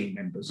support our team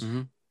members,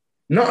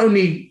 not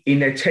only in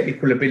their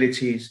technical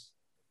abilities,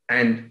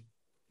 and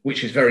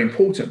which is very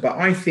important, but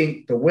I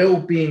think the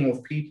well-being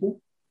of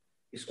people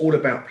is all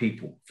about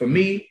people. For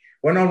me,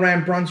 when I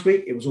ran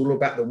Brunswick, it was all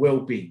about the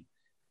well-being.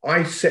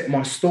 I set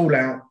my stall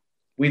out.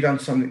 We done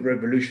something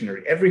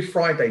revolutionary. Every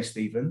Friday,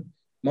 Stephen,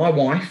 my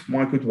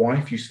good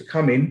wife, used to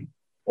come in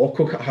or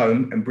cook at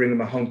home and bring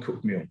them a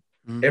home-cooked meal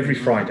every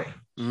Friday.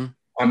 Mm-hmm.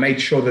 I made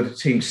sure that the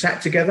team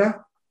sat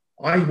together.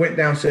 I went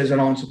downstairs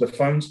and answered the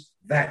phones.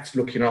 That's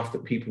looking after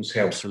people's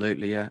health.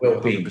 Absolutely, yeah.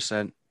 Well-being.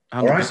 100%.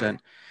 100%. Right?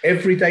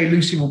 Every day,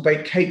 Lucy will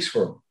bake cakes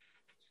for them.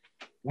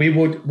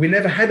 We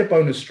never had a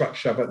bonus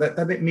structure, but that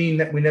doesn't mean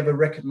that we never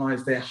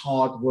recognized their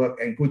hard work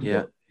and good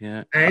work.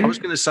 Yeah. And I was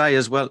going to say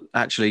as well,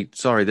 actually,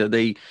 sorry,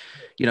 that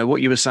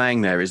what you were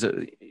saying there is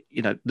that,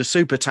 the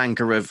super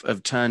tanker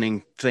of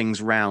turning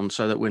things round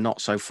so that we're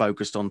not so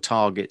focused on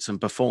targets and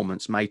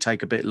performance may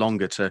take a bit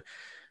longer to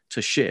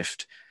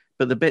shift.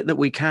 But the bit that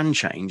we can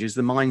change is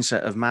the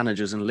mindset of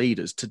managers and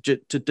leaders to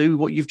do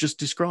what you've just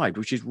described,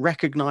 which is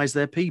recognize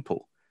their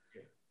people.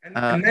 And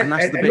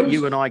that's the bit also,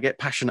 you and I get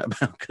passionate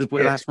about, because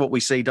that's what we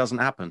see doesn't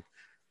happen.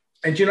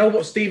 And do you know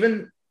what,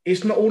 Stephen?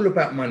 It's not all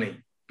about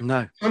money.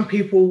 No. Some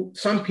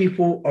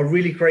people are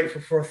really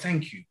grateful for a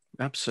thank you.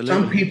 Absolutely.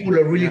 Some people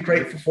are really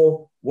grateful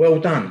for well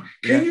done.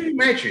 Can you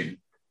imagine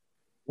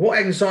what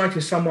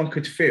anxiety someone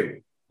could feel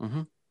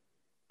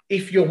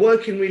if you're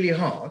working really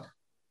hard,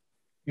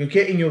 you're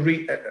getting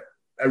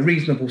a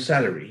reasonable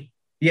salary,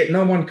 yet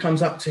no one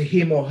comes up to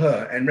him or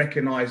her and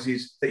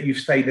recognizes that you've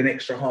stayed an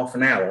extra half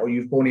an hour, or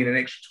you've gone in an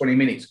extra 20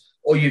 minutes,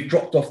 or you've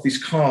dropped off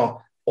this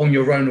car on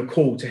your own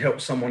accord to help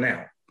someone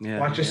out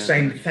by just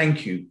saying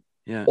thank you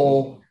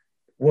or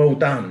well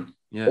done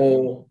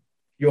or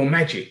you're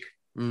magic.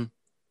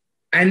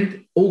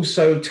 And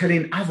also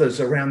telling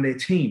others around their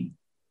team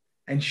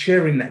and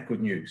sharing that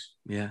good news.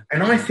 Yeah.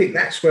 And I think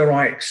that's where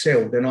I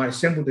excelled. And I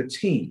assembled a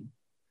team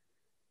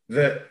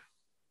that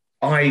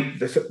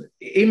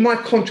in my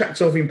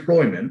contracts of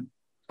employment,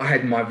 I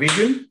had my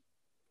vision,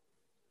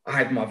 I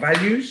had my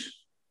values,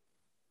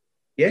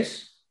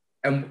 yes,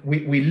 and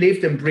we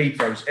lived and breathed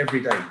those every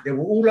day. They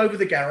were all over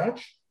the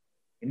garage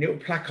in little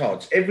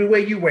placards. Everywhere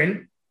you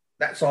went,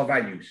 that's our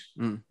values,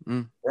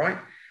 right?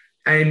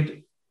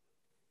 And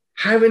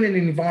having an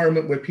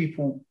environment where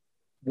people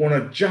want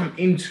to jump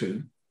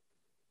into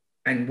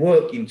and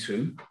work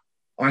into,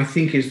 I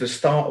think is the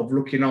start of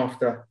looking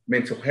after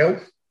mental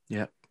health.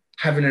 Yeah.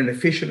 Having an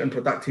efficient and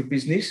productive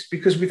business,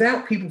 because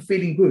without people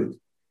feeling good,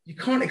 you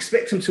can't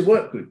expect them to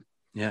work good.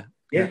 Yeah.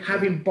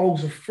 Having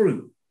bowls of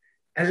fruit,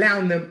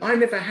 allowing them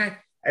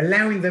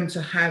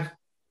to have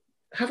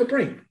a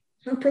break.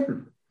 No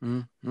problem.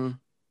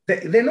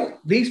 They're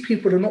not, these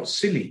people are not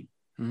silly.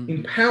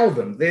 Empower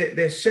them.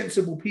 They're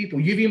sensible people.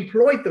 You've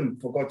employed them,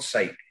 for God's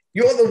sake.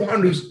 You're the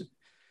one who's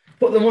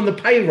put them on the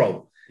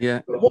payroll.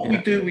 Yeah. But what we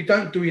do, we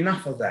don't do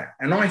enough of that.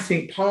 And I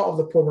think part of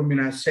the problem in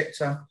our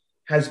sector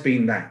has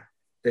been that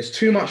there's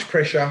too much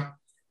pressure,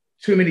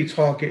 too many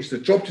targets. The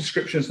job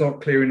description is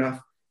not clear enough.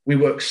 We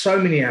work so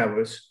many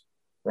hours,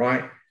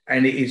 right?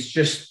 And it is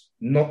just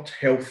not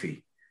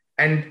healthy.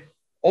 And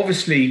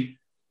obviously,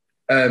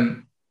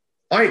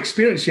 I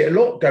experience it a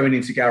lot going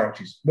into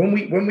garages.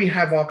 When we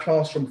have our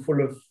classroom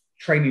full of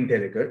training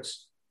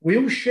delegates, we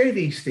all share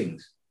these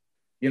things,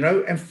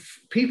 and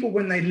people,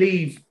 when they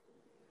leave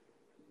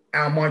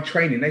my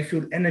training, they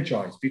feel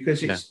energized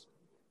because it's,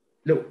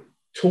 look,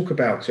 talk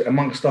about it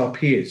amongst our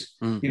peers.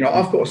 I've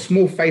got a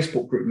small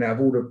Facebook group now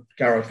of all the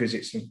garage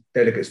visits and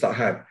delegates that I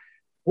have.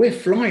 We're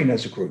flying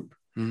as a group.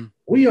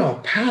 We are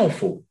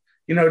powerful.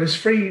 There's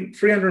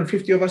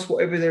 350 of us,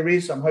 whatever there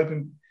is. I'm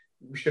hoping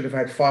we should have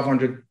had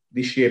 500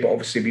 this year, but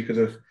obviously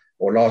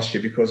last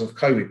year because of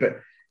COVID.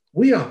 But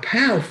we are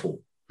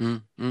powerful.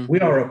 We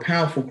are a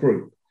powerful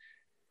group.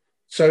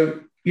 So,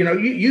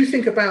 you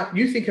think about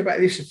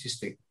this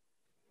statistic.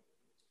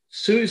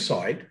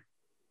 Suicide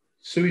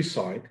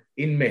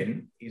in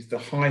men is the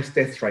highest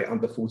death rate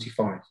under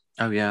 45.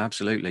 Oh yeah,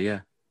 absolutely,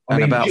 yeah.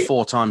 And about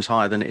 4 times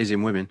higher than it is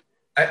in women.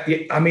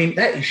 I mean,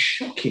 that is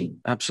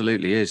shocking.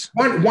 Absolutely is.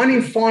 One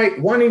in five,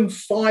 or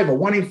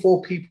 1 in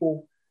 4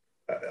 people,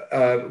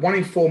 1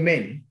 in 4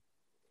 men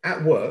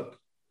at work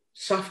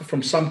suffer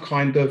from some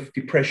kind of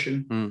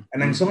depression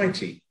and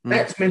anxiety.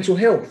 That's mental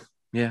health.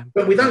 Yeah.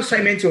 But we don't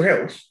say mental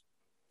health.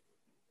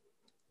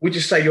 We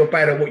just say you're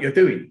bad at what you're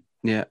doing.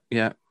 Yeah,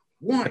 yeah.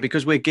 Why?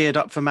 Because we're geared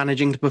up for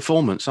managing the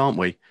performance, aren't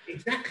we?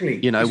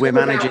 Exactly. We're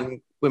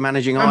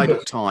managing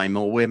idle time,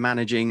 or we're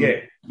managing,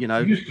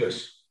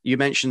 useless. You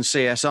mentioned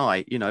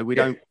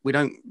CSI. We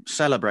don't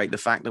celebrate the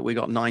fact that we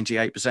got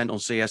 98% on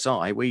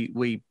CSI.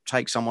 We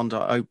take someone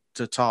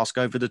to task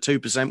over the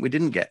 2% we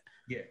didn't get.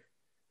 Yeah.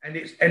 And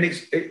it's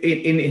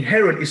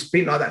inherent. It's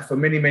been like that for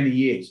many, many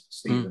years,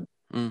 Stephen.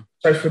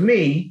 So for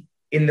me,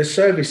 in the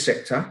service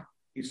sector,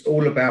 it's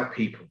all about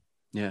people.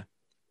 Yeah.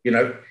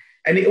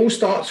 And it all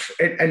starts,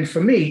 and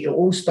for me, it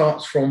all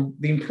starts from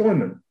the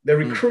employment, the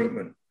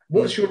recruitment.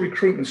 What's your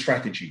recruitment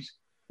strategies?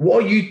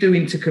 What are you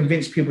doing to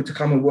convince people to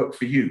come and work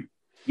for you?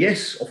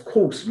 Yes, of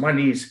course,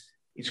 money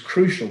is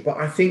crucial, but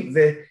I think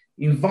the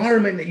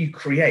environment that you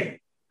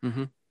create,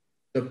 the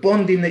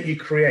bonding that you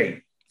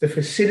create, the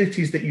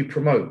facilities that you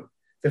promote,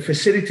 the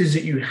facilities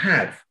that you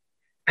have,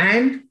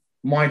 and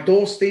my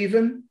door,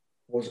 Stephen,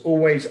 was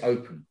always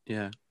open.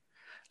 Yeah.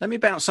 Let me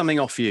bounce something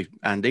off you,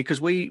 Andy, because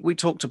we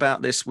talked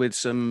about this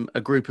with a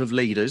group of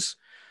leaders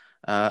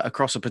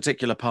across a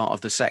particular part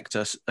of the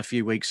sector a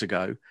few weeks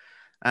ago.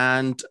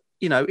 And,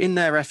 in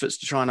their efforts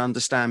to try and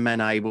understand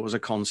Men-Able as a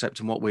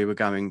concept and what we were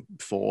going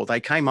for, they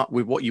came up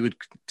with what you would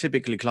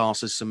typically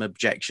class as some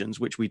objections,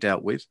 which we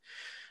dealt with.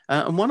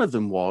 And one of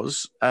them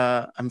was,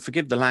 and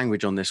forgive the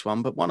language on this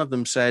one, but one of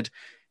them said,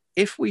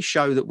 if we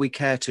show that we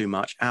care too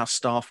much, our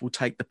staff will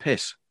take the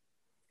piss.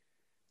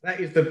 That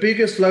is the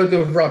biggest load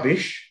of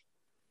rubbish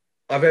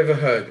I've ever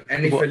heard.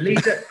 And if a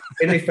leader,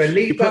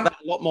 you put that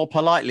a lot more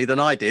politely than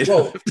I did.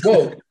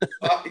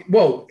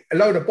 Well, a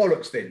load of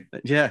bollocks then.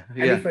 Yeah.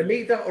 And if a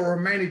leader or a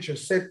manager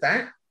said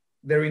that,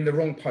 they're in the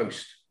wrong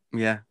post.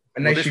 Yeah.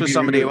 And this was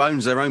somebody who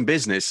owns their own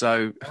business.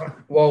 So,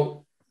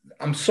 well,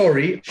 I'm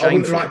sorry.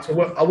 Shameful.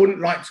 I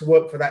wouldn't like to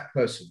work for that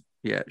person.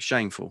 Yeah,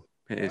 shameful.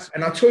 It is.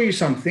 And I'll tell you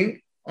something,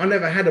 I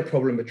never had a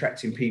problem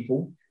attracting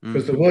people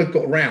because the word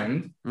got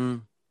round.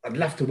 I'd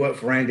love to work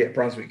for Andy at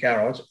Brunswick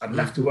Garage. I'd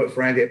love to work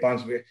for Andy at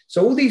Brunswick.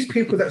 So all these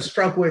people that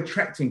struggle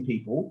attracting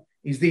people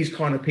is these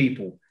kind of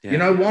people. Yeah. You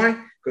know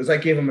why? Because they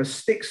give them a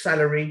stick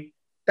salary.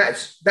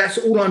 That's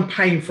all I'm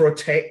paying for a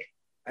tech,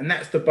 and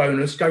that's the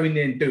bonus. Go in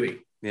there and do it.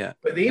 Yeah.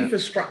 But the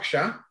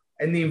infrastructure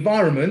and the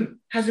environment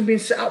hasn't been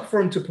set up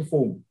for them to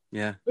perform.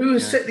 Yeah. Who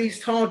has set these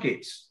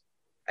targets?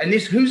 And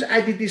who's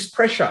added this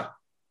pressure?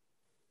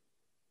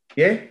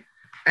 Yeah.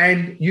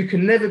 And you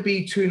can never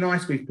be too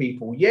nice with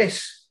people.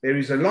 Yes, there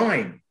is a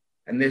line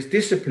and there's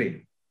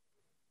discipline.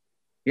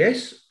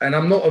 Yes. And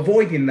I'm not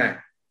avoiding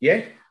that.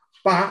 Yeah.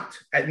 But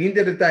at the end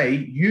of the day,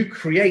 you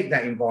create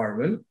that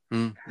environment,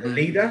 the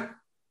leader,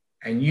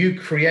 and you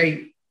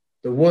create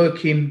the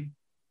working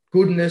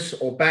goodness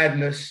or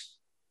badness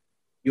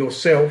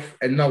yourself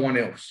and no one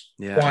else.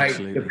 Yeah, by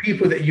absolutely. The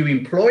people that you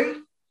employ,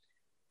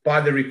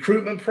 by the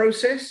recruitment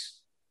process,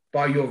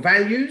 by your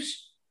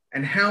values,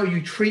 and how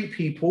you treat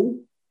people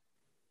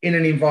in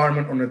an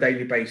environment on a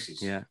daily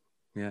basis. Yeah,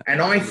 yeah.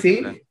 And I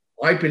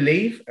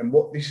believe, and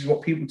this is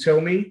what people tell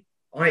me,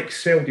 I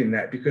excelled in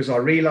that because I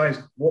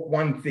realized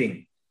one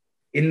thing.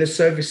 In the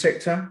service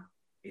sector,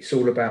 it's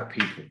all about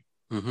people.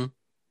 Mm-hmm.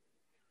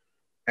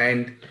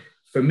 And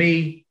for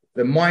me,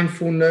 the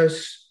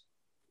mindfulness,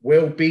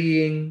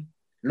 well-being,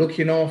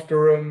 looking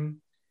after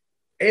them,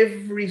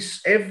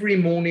 every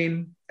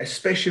morning,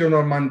 especially on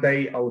a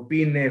Monday, I would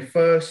be in there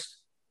first.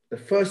 The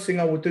first thing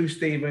I would do,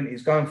 Stephen,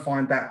 is go and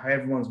find out how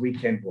everyone's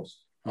weekend was.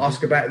 Mm-hmm.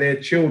 Ask about their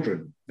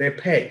children, their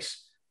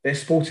pets, their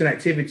sporting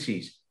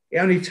activities. It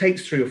only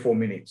takes 3 or 4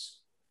 minutes.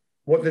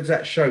 What does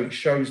that show? It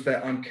shows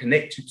that I'm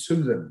connected to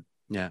them.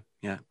 Yeah,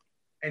 yeah.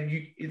 And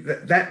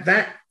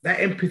that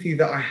empathy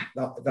that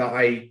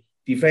I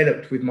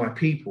developed with my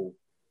people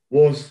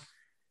was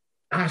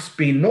us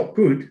being not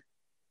good,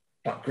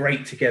 but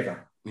great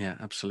together. Yeah,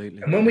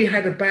 absolutely. And when we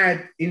had a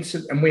bad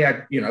incident, and we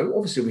had,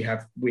 obviously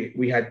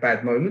we had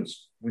bad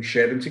moments, we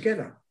shared them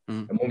together.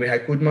 Mm. And when we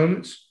had good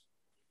moments,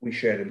 we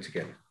shared them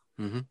together.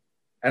 Mm-hmm.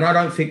 And I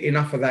don't think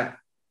enough of that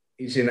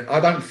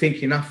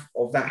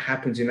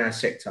happens in our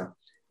sector,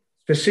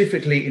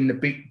 specifically in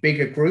the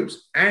bigger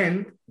groups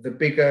and the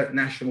bigger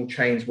national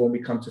chains when we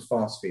come to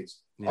fast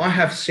fits. Yeah. I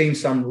have seen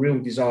some real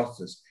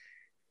disasters.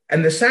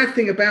 And the sad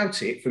thing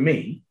about it for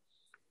me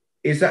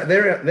is that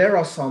there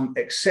are some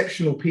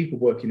exceptional people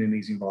working in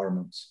these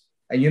environments.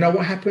 And you know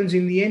what happens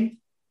in the end?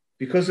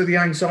 Because of the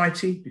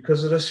anxiety,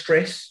 because of the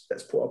stress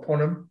that's put upon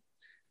them,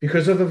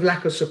 because of the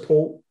lack of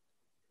support,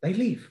 they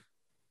leave.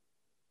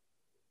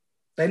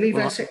 They leave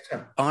our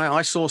sector.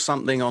 I saw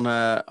something on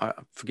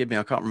forgive me,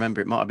 I can't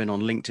remember. It might have been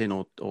on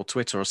LinkedIn or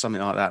Twitter or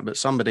something like that. But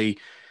somebody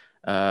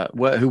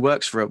who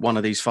works for one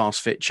of these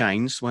fast fit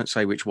chains, won't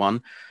say which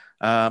one,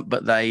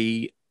 but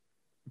they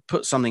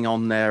put something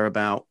on there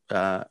about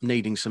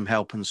needing some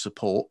help and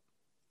support.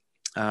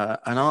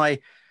 And I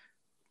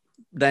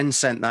then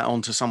sent that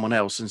on to someone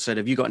else and said,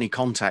 have you got any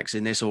contacts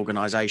in this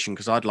organization?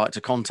 Because I'd like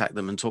to contact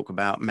them and talk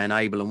about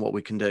MenAble and what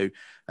we can do.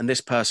 And this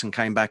person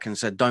came back and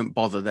said, don't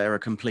bother. They're a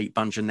complete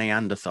bunch of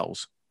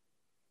Neanderthals.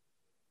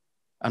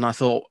 And I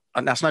thought,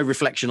 and that's no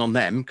reflection on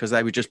them because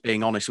they were just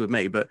being honest with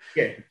me. But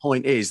the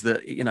point is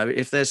that,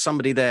 if there's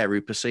somebody there who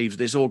perceives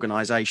this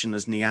organization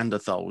as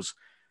Neanderthals,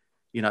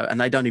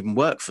 and they don't even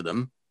work for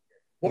them,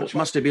 what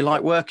must it be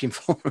like working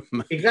for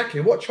them?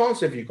 Exactly. What chance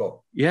have you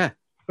got? Yeah.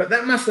 But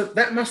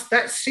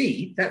that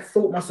seed, that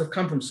thought must have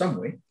come from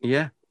somewhere.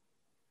 Yeah.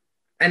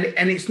 And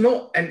it's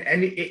not,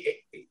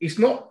 it's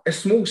not a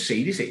small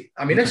seed, is it?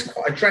 I mean, that's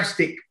quite a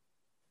drastic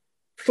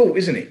thought,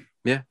 isn't it?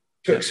 Yeah.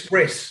 To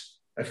express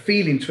a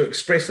feeling, to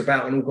express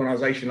about an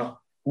organization, like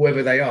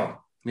whoever they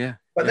are. Yeah.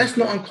 But that's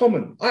not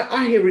uncommon.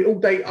 I hear it all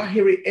day. I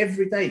hear it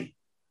every day.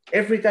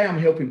 Every day I'm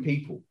helping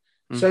people.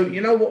 So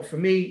you know what, for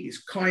me,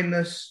 it's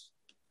kindness.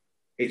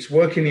 It's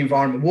working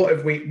environment. What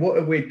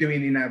are we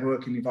doing in our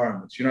working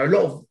environments?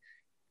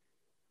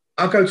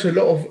 I go to a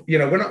lot of,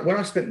 when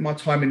I spent my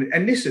time in,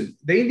 and listen,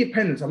 the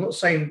independents, I'm not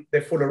saying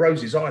they're full of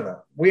roses either.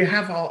 We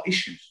have our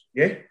issues.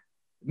 Yeah.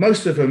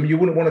 Most of them, you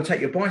wouldn't want to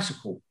take your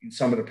bicycle in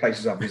some of the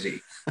places I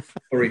visit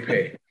for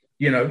repair.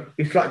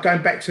 It's like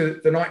going back to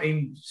the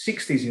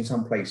 1960s in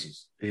some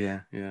places.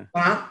 Yeah. Yeah.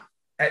 But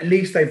at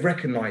least they've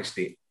recognized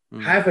it.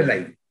 However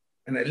late,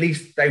 and at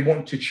least they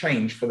want to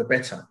change for the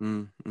better.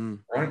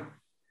 Right.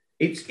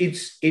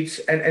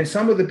 And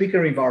some of the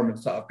bigger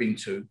environments that I've been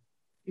to,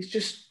 it's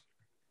just,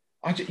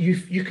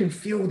 you can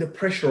feel the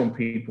pressure on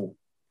people.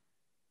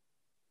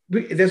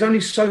 There's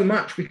only so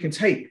much we can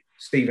take,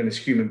 Stephen, as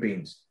human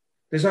beings.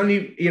 There's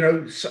only,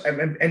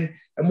 and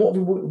what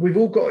we've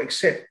all got to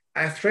accept,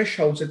 our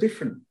thresholds are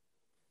different.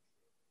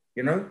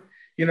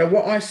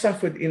 What I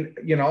suffered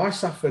I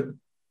suffered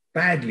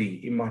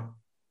badly in my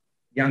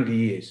younger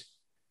years.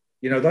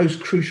 Those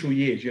crucial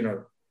years,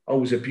 I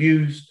was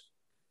abused,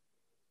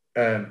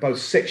 both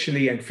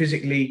sexually and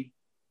physically.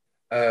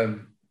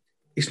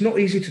 It's not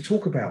easy to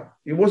talk about.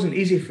 It wasn't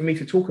easy for me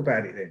to talk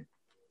about it then.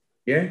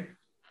 Yeah.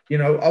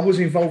 I was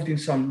involved in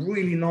some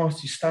really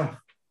nasty stuff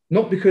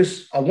not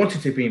because I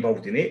wanted to be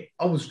involved in it.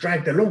 I was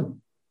dragged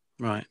along.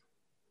 Right.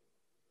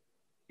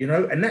 You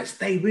know, and that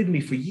stayed with me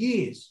for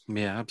years.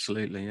 Yeah,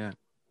 absolutely. Yeah.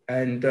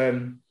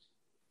 And,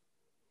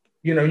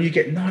 you know, you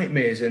get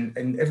nightmares and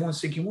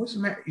everyone's thinking, what's the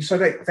matter? So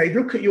they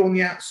look at you on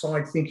the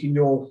outside thinking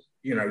you're,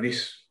 you know,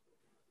 this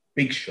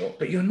big shot,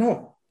 but you're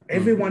not.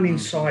 Everyone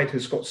inside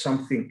has got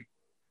something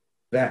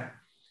that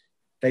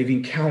they've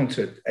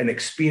encountered and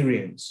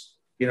experienced,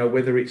 you know,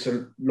 whether it's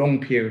a long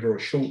period or a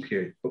short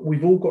period, but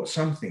we've all got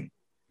something,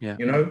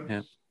 you know?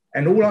 Yeah.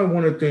 And all I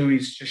want to do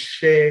is just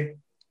share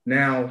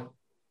now,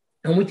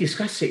 and we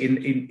discuss it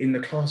in the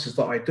classes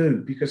that I do,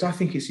 because I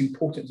think it's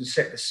important to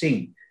set the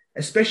scene,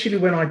 especially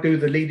when I do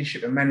the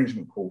leadership and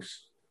management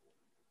course.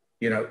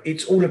 You know,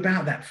 it's all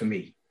about that for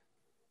me.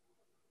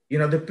 You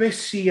know, the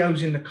best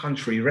CEOs in the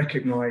country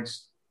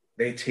recognize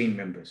their team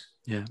members,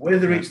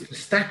 whether it's the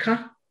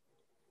stacker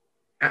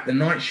at the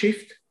night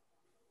shift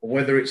or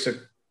whether it's a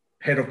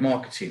head of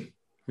marketing.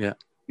 Yeah.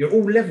 You're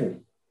all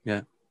level.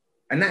 Yeah.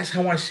 And that's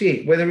how I see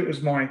it, whether it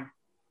was my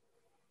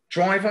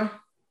driver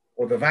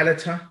or the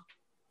valeter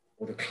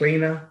or the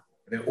cleaner,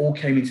 they all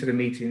came into the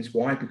meetings.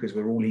 Why? Because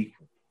we're all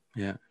equal.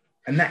 Yeah.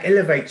 And that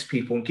elevates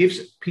people and gives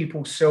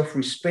people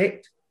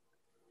self-respect,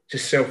 to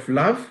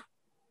self-love,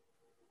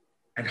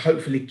 and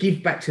hopefully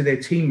give back to their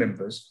team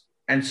members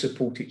and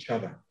support each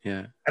other.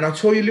 Yeah. And I'll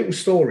tell you a little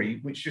story,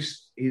 which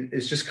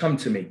has just come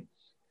to me.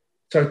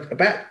 So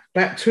about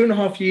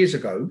 2.5 years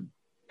ago,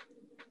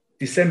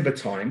 December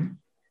time,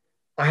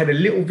 I had a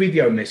little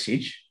video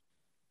message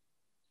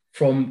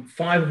from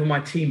 5 of my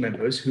team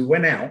members who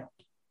went out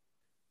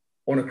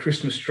on a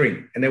Christmas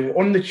drink, and they were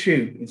on the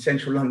tube in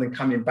central London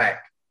coming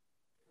back.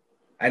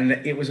 And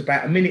it was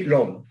about a minute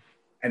long,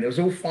 and it was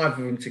all 5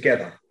 of them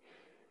together.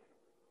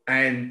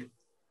 And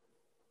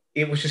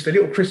it was just a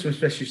little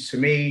Christmas message to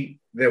me.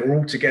 They were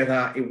all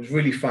together. It was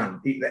really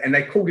fun. And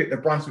they called it the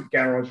Brunswick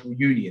Garage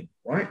Reunion,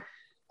 right?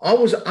 I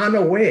was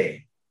unaware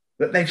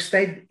that they've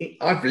stayed.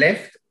 I've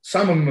left.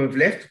 Some of them have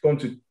left, gone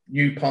to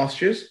new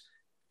pastures.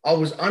 I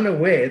was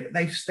unaware that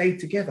they've stayed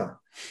together.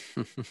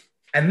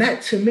 And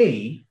that, to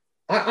me,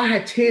 I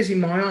had tears in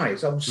my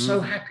eyes. I was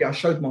so happy. I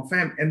showed my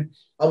family, and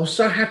I was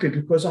so happy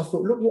because I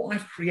thought, look what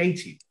I've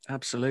created.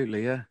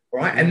 Absolutely, yeah.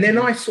 Right. And then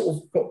I sort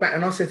of got back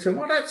and I said to them,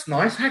 well, that's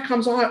nice. How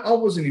comes I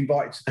wasn't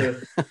invited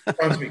to the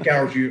Brunswick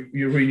Garage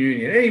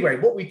reunion? Anyway,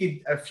 what we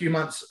did a few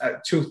months,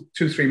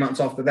 3 months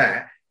after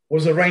that,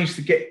 was arrange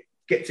to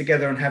get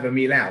together and have a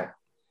meal out.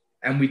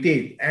 And we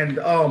did. And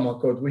oh my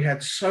God, we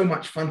had so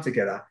much fun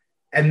together.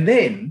 And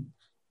then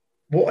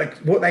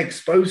what they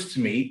exposed to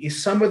me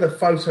is some of the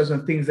photos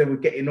and things they were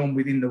getting on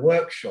within the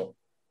workshop,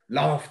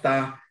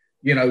 laughter,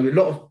 you know, a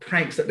lot of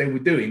pranks that they were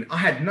doing. I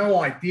had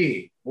no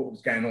idea what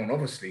was going on,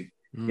 obviously,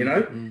 you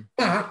know,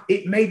 but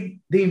it made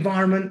the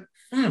environment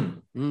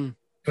fun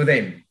for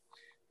them.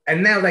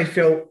 And now they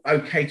felt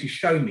okay to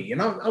show me.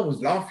 And I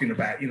was laughing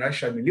about, you know,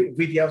 showing me little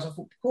videos. I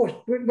thought, gosh,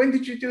 when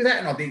did you do that?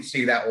 And I didn't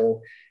see that.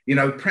 Or, you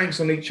know, pranks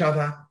on each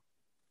other.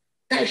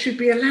 That should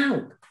be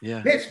allowed.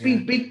 Yeah. Let's be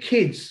big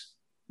kids.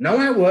 Know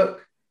our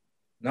work,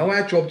 know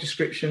our job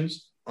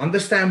descriptions,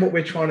 understand what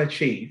we're trying to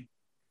achieve.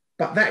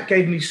 But that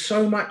gave me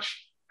so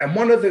much. And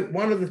one of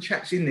the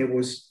chaps in there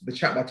was the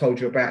chap I told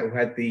you about who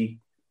had the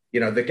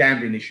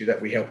gambling issue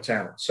that we helped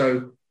out.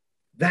 So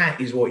that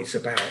is what it's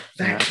about.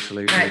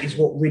 That is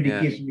what really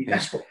gives me.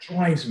 That's what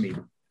drives me.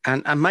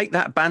 And make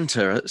that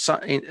banter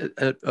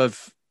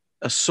of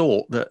a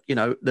sort that, you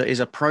know, that is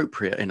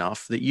appropriate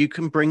enough that you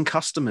can bring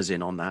customers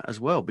in on that as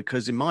well.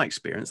 Because in my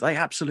experience, they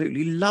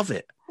absolutely love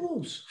it. Of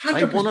course, 100%.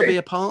 They want to be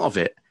a part of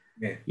it.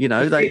 Yeah. You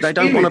know, they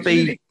don't want to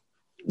be.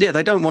 Yeah,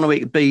 they don't want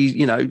to be,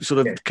 you know,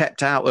 sort of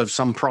kept out of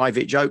some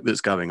private joke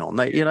that's going on.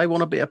 They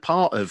want to be a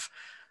part of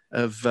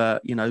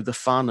you know, the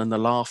fun and the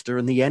laughter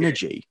and the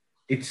energy.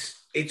 Yeah.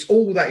 It's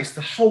all that. It's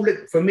the whole.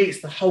 For me,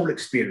 it's the whole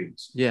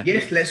experience. Yeah.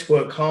 Yes, let's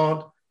work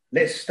hard.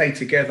 Let's stay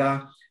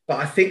together. But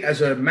I think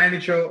as a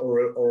manager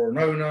or an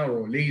owner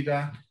or a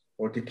leader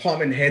or a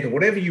department head or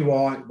whatever you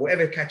are,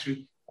 whatever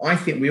category, I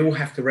think we all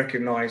have to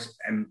recognise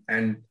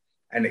and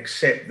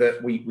accept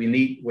that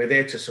we're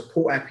there to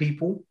support our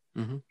people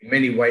in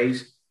many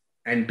ways,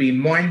 and be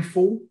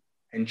mindful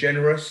and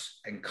generous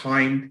and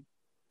kind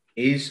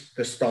is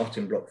the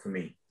starting block for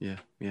me. Yeah,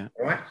 yeah.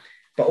 All right.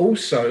 But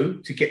also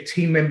to get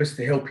team members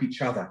to help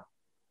each other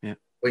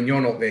when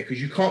you're not there,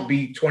 because you can't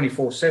be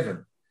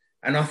 24/7.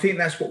 And I think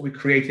that's what we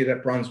created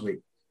at Brunswick.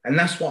 And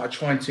that's what I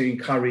try to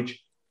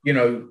encourage. You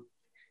know,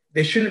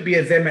 there shouldn't be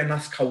a them and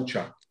us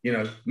culture, you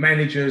know,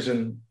 managers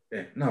and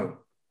no,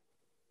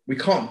 we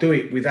can't do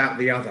it without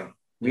the other.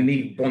 We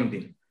need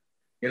bonding,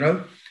 you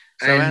know.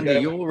 So Andy,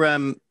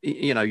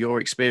 your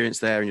experience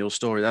there and your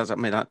story, that's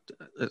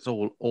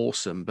all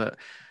awesome. But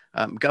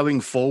going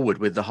forward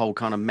with the whole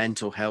kind of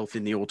mental health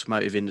in the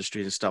automotive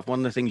industry and stuff, one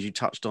of the things you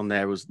touched on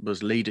there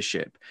was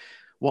leadership.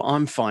 What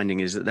I'm finding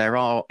is that there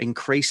are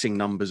increasing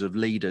numbers of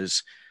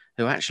leaders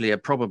who actually are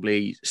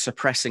probably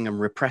suppressing and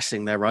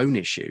repressing their own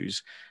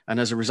issues. And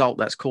as a result,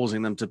 that's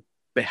causing them to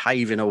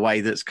behave in a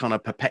way that's kind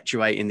of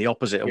perpetuating the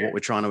opposite of what we're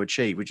trying to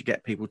achieve, which you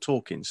get people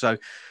talking. So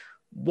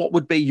what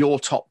would be your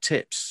top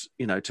tips,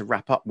 to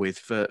wrap up with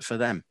for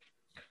them?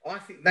 I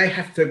think they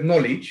have to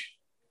acknowledge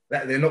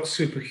that they're not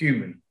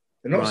superhuman.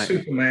 They're not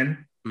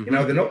Superman. Mm-hmm.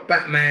 They're not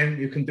Batman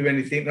who can do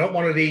anything. They're not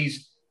one of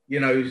these,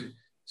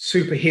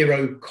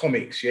 superhero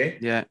comics. Yeah.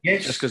 Yeah.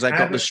 Yes. Just because they've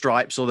got the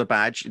stripes or the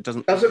badge, it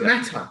doesn't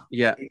matter.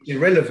 Yeah. It's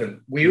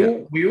irrelevant. We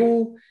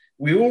all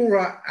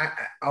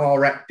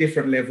are at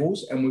different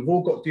levels, and we've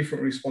all got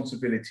different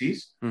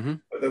responsibilities. Mm-hmm.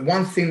 But the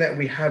one thing that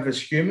we have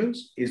as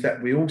humans is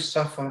that we all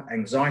suffer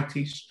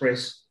anxiety,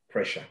 stress,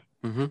 pressure.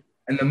 Mm-hmm.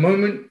 And the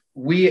moment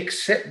we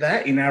accept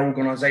that in our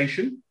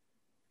organization,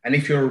 and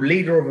if you're a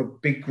leader of a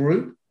big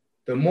group,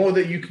 the more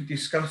that you can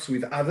discuss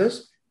with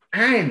others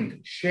and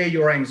share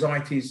your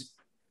anxieties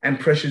and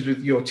pressures with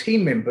your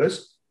team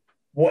members,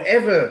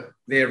 whatever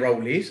their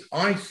role is,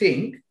 I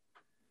think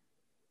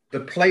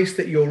the place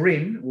that you're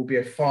in will be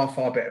a far,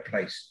 far better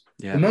place.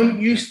 Yeah. The moment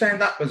you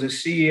stand up as a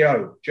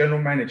CEO,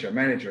 general manager,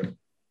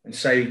 and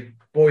say,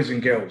 boys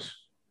and girls,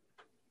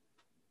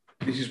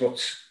 this is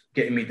what's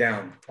getting me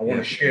down. I want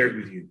to share it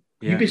with you.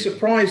 Yeah. You'd be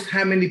surprised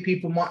how many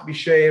people might be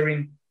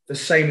sharing the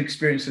same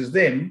experience as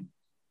them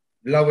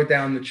lower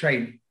down the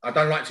chain. I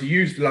don't like to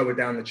use lower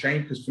down the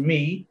chain because for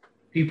me,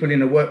 people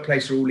in a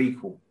workplace are all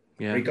equal,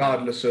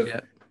 regardless of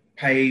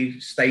pay,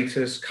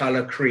 status,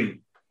 color, creed.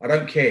 I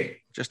don't care.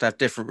 Just have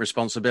different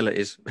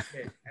responsibilities.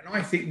 And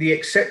I think the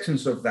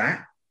acceptance of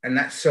that and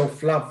that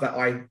self-love that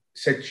I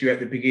said to you at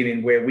the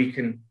beginning, where we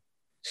can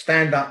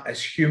stand up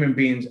as human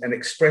beings and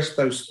express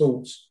those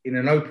thoughts in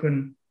an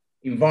open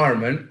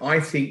environment, I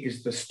think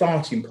is the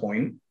starting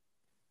point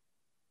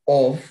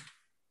of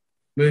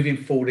moving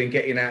forward and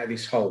getting out of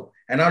this hole.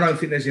 And I don't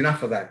think there's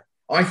enough of that.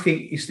 I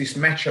think it's this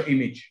macho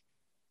image.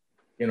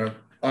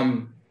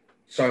 I'm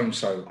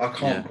so-and-so. I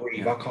can't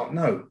grieve. I can't.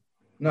 No,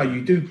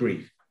 you do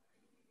grieve.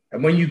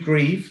 And when you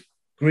grieve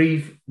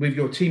with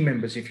your team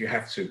members if you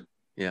have to.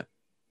 Yeah.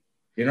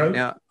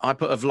 Now, I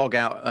put a vlog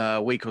out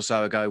a week or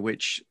so ago,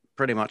 which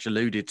pretty much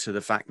alluded to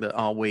the fact that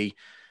are we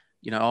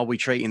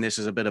treating this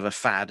as a bit of a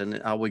fad,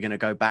 and are we going to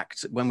go back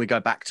to, when we go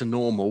back to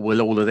normal,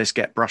 will all of this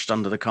get brushed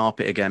under the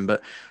carpet again?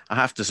 But I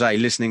have to say,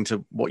 listening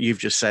to what you've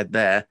just said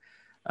there,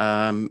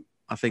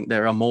 I think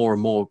there are more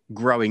and more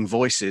growing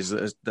voices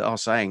that are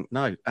saying,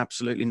 no,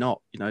 absolutely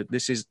not.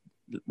 This is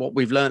what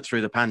we've learned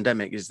through the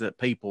pandemic, is that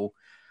people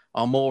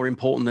are more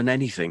important than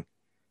anything.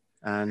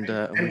 And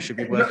we should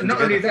be working Not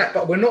together. only that,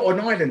 but we're not an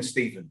island,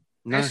 Stephen.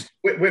 No.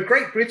 We're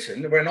Great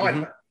Britain, we're an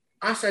island.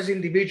 Us as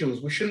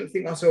individuals, we shouldn't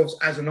think ourselves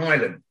as an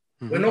island.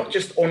 We're not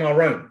just on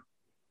our own.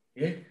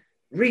 Yeah,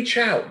 reach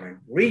out,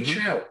 man. Reach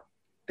out.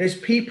 There's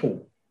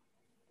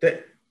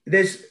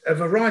a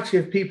variety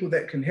of people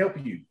that can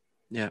help you.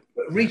 Yeah.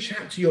 But reach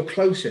out to your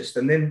closest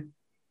and then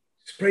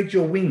spread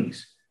your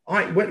wings.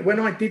 When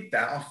I did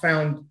that, I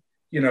found,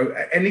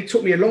 and it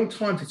took me a long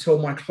time to tell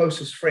my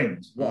closest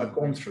friends what I'd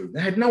gone through.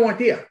 They had no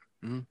idea.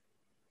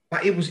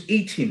 But it was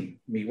eating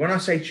me. When I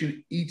say to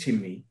you, eating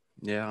me.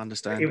 Yeah, I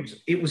understand.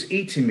 It was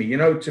eating me,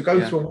 to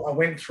go through what I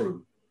went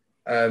through.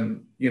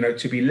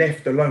 To be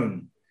left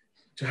alone,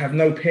 to have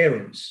no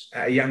parents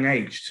at a young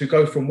age, to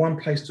go from one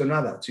place to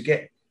another, to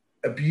get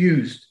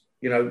abused,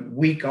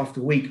 week after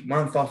week,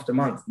 month after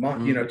month,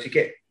 to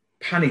get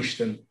punished.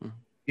 And,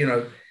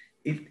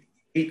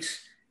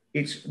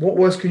 it's what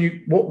worse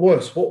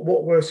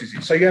is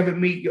it? So you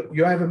haven't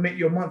met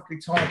your monthly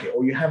target,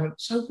 or you haven't.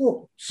 So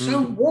what?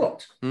 So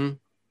what?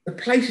 The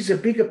place is a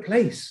bigger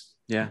place.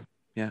 Yeah.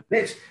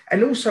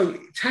 And also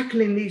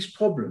tackling these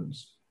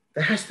problems,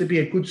 there has to be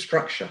a good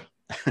structure.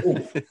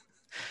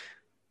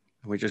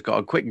 We just got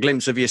a quick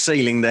glimpse of your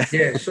ceiling there.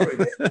 Yeah, sorry.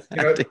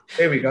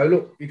 There we go.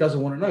 Look, he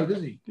doesn't want to know,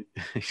 does he?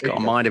 He's got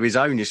a mind of his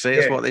own, you see.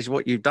 That's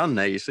what you've done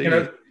there, you see.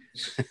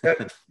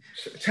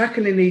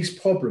 Tackling these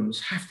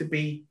problems have to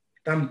be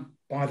done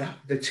by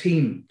the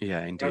team.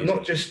 Yeah, indeed.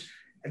 Not just,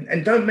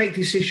 and don't make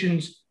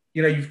decisions,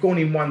 you've gone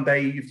in one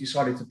day, you've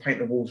decided to paint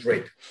the walls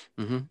red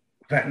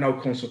without no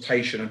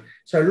consultation. And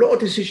so a lot of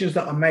decisions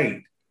that are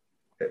made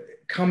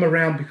come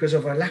around because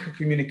of a lack of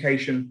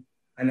communication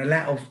and a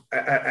lack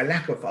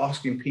of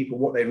asking people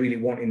what they really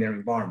want in their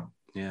environment.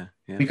 Yeah.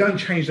 We go and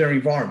change their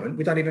environment,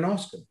 we don't even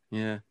ask them.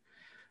 Yeah.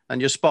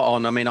 And you're spot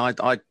on. I mean, I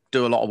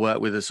do a lot of work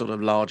with the sort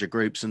of larger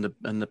groups and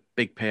the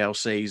big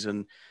PLCs,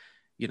 and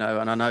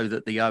and I know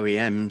that the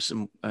OEMs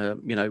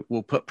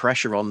will put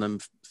pressure on them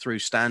through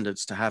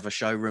standards to have a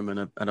showroom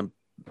and a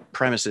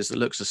premises that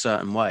looks a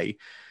certain way.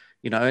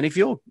 And if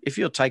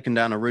you're taken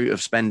down a route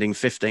of spending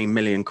 15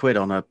 million quid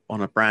on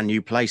a brand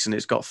new place and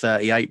it's got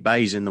 38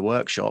 bays in the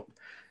workshop,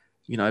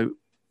 you're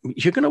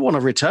going to want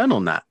a return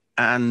on that.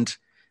 And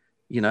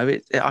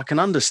I can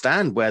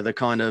understand where the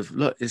kind of,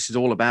 look, this is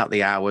all about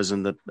the hours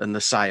and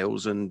the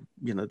sales, and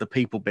the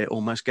people bit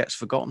almost gets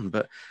forgotten.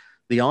 But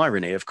the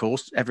irony, of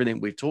course, everything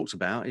we've talked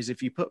about is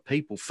if you put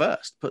people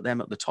first, put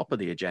them at the top of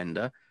the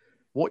agenda,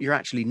 what you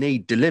actually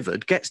need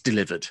delivered gets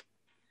delivered.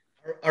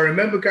 I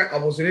remember I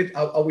was in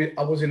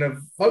a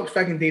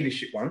Volkswagen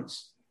dealership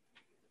once,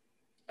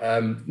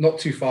 not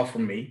too far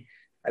from me,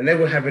 and they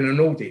were having an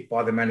audit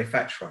by the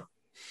manufacturer.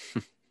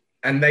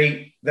 And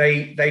they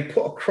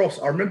put across,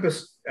 I remember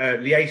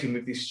liaising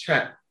with this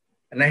chap,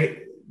 and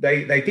they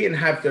didn't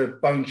have the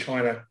bone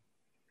china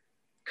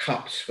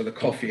cups for the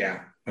coffee out,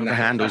 and the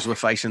handles were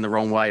facing the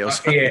wrong way or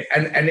something. Yeah,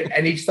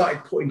 and he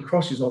started putting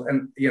crosses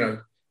on, and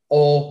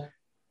or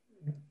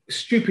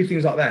stupid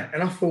things like that.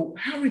 And I thought,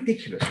 how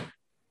ridiculous.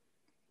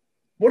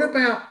 What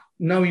about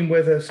knowing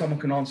whether someone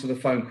can answer the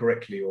phone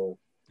correctly, or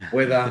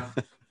whether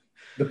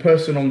the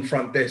person on the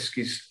front desk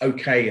is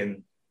okay,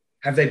 and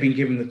have they been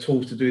given the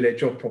tools to do their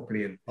job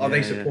properly, and are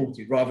they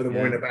supported, rather than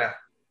worrying about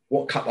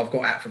what cup I've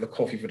got out for the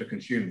coffee for the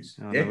consumers.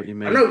 I know what you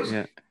mean.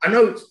 I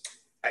know it's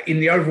in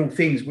the overall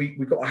things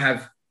we've got to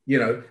have,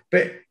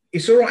 but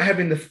it's all right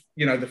having the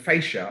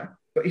fascia,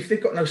 but if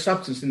they've got no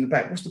substance in the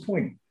back, what's the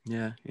point?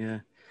 Yeah.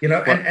 And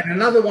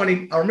another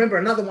one I remember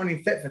another one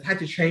in Thetford had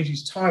to change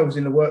his tiles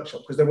in the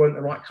workshop because they weren't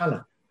the right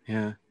colour.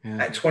 Yeah.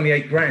 At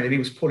 28 grand, and he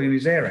was pulling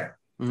his hair out.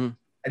 Mm-hmm.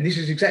 And this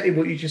is exactly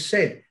what you just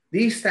said.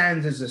 These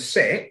standards are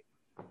set.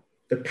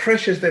 The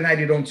pressure's then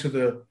added onto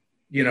the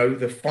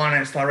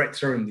finance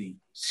director and the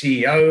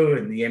CEO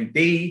and the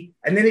MD,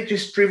 and then it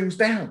just dribbles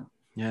down.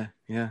 Yeah.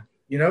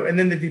 And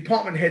then the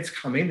department heads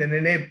come in, and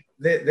then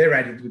they're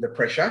added with the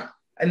pressure.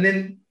 And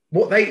then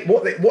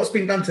what's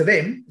been done to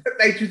them,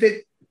 they do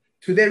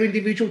to their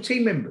individual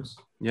team members.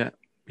 Yeah.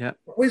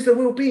 Where's the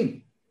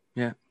well-being?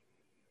 Yeah.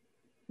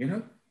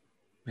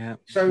 Yeah.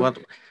 So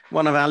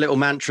one of our little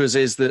mantras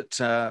is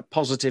that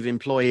positive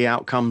employee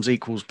outcomes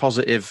equals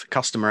positive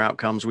customer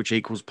outcomes, which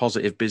equals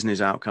positive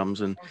business outcomes.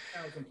 And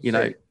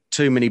 1000%.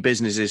 Too many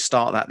businesses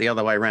start that the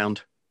other way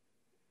around.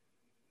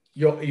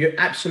 You're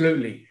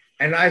absolutely.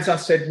 And as I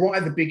said right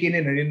at the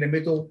beginning and in the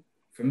middle,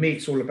 for me,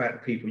 it's all about the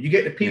people. You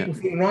get the people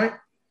thing right.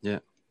 Yeah.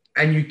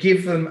 And you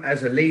give them,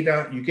 as a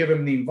leader, you give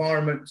them the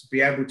environment to be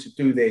able to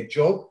do their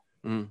job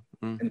and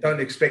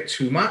don't expect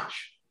too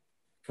much.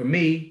 For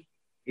me,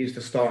 is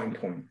the starting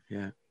point.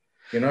 Yeah.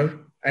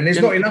 And there's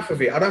not enough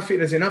of it. I don't think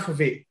there's enough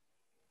of it.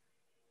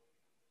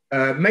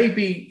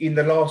 Maybe in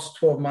the last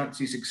 12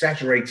 months, it's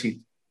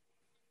exaggerated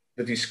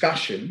the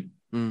discussion,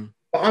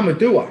 but I'm a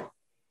doer.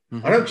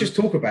 I don't just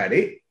talk about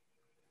it.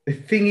 The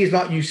thing is,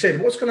 like you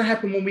said, what's going to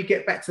happen when we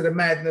get back to the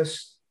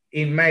madness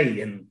in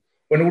May, and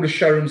when all the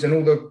showrooms and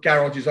all the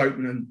garages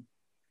open, and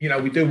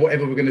we do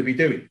whatever we're going to be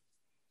doing?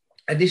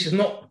 And this is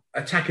not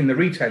attacking the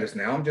retailers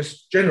now. I'm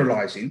just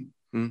generalizing.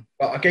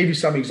 But I gave you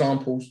some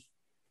examples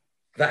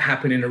that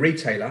happen in a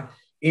retailer.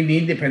 In the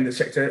independent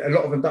sector, a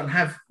lot of them don't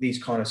have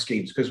these kind of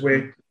schemes because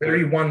we're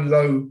very one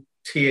low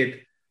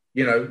tiered,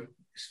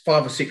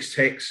 5 or 6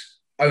 techs,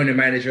 owner,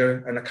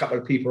 manager, and a couple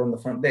of people on the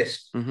front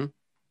desk. We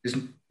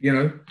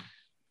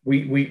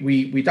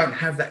don't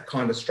have that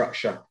kind of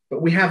structure,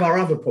 but we have our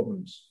other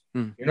problems.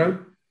 And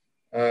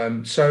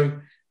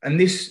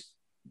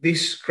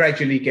this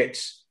gradually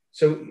gets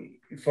so.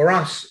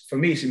 For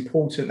me, it's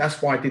important.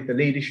 That's why I did the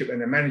leadership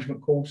and the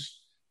management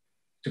course,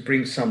 to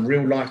bring some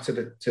real life to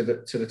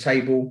the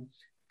table.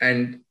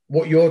 And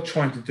what you're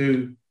trying to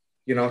do,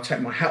 I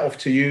take my hat off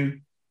to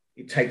you.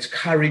 It takes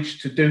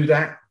courage to do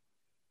that.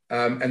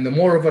 And the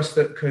more of us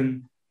that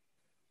can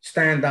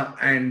stand up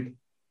and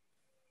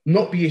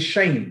not be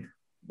ashamed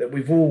that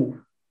we've all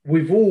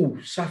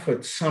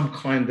suffered some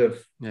kind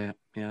of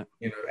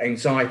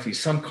anxiety,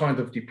 some kind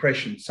of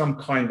depression, some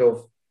kind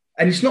of,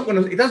 and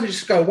it doesn't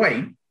just go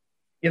away.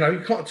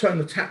 You can't turn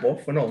the tap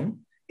off and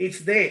on.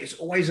 It's there. It's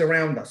always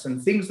around us.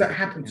 And things that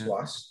happen to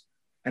us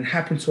and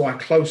happen to our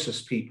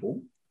closest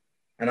people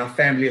and our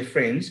family or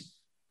friends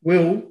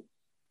will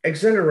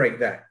accelerate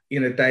that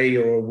in a day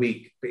or a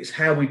week. But it's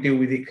how we deal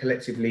with it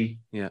collectively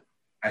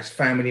as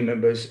family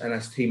members and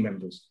as team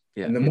members.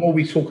 Yeah. And the more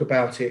we talk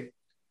about it,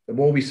 the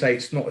more we say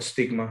it's not a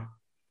stigma,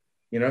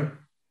 and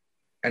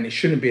it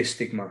shouldn't be a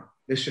stigma.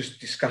 Let's just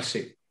discuss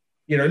it.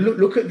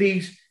 Look at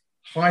these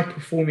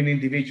high-performing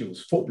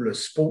individuals,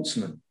 footballers,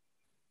 sportsmen.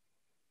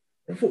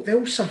 They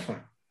all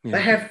suffer. Yeah.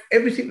 They have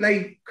everything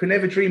they could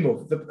ever dream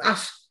of.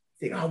 Us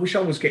think, I wish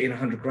I was getting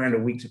 100 grand a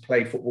week to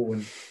play football,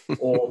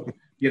 or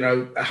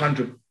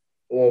 100,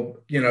 or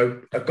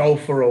a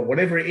golfer or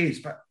whatever it is.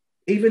 But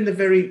even the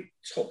very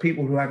top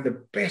people who have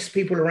the best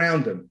people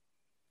around them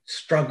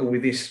struggle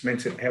with this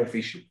mental health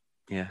issue.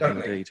 Yeah, don't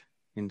indeed.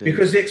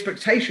 Because the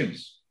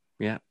expectations.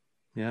 Yeah.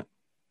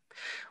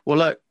 Well,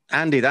 look,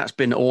 Andy, that's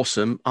been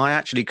awesome. I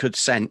actually could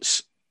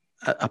sense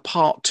a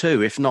part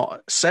 2, if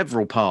not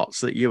several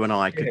parts, that you and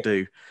I could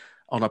do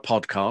on a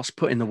podcast,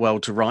 putting the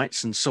world to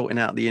rights and sorting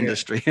out the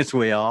industry as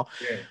we are.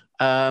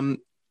 Yeah.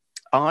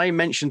 I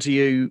mentioned to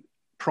you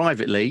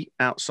privately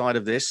outside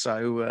of this,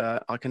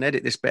 so I can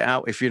edit this bit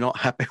out if you're not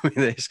happy with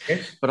this,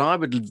 but I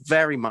would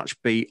very much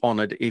be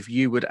honoured if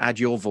you would add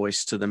your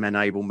voice to the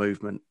MenAble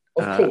movement.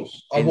 Of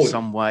course, I in would.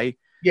 some way.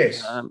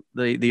 Yes.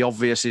 The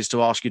obvious is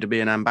to ask you to be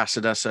an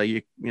ambassador, so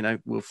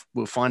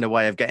we'll find a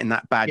way of getting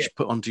that badge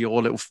put onto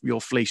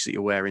your fleece that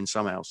you're wearing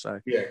somehow. So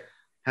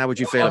how would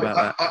you feel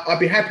about that? I'd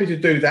be happy to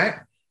do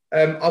that.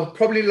 I would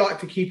probably like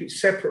to keep it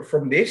separate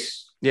from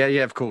this. Yeah,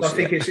 of course. I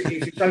think it's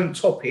its own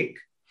topic,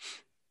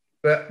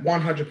 but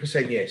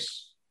 100%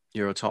 yes.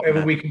 You're a top Whatever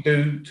man. we can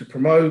do to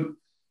promote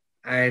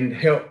and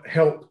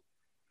help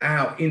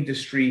our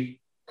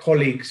industry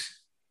colleagues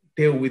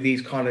deal with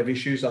these kind of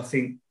issues, I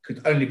think could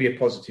only be a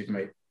positive,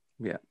 mate.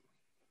 Yeah.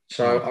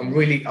 So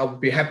I'll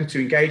be happy to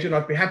engage, and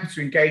I'd be happy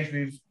to engage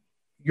with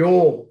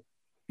your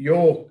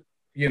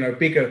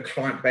bigger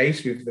client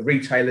base, with the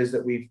retailers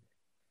that we've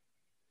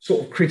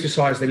sort of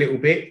criticised a little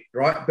bit,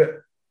 right?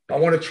 But I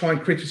want to try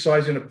and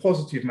criticise in a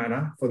positive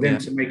manner for them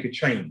to make a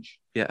change.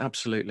 Yeah,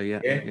 absolutely.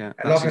 Yeah. And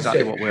that's like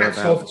exactly I said, what we're hats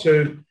about. off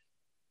to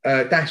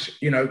Dash,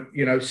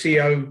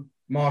 CEO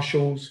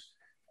Marshalls,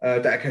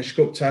 Dakesh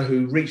Gupta,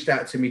 who reached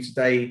out to me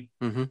today,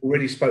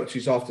 already spoke to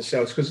his after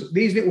sales, because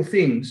these little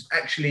things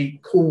actually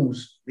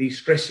cause these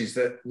stresses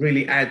that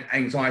really add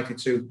anxiety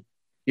to,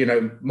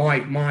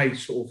 my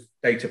sort of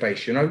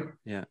database,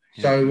 Yeah.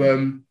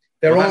 So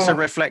that's a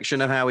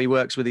reflection of how he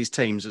works with his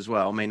teams as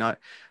well. I mean, I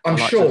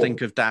like to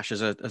think of Dash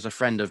as a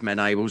friend of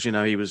Menables.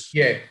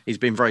 He's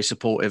been very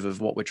supportive of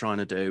what we're trying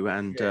to do,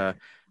 and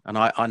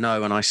I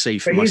know and I see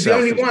for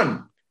myself. He's the only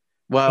one.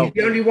 Well, he's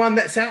the only one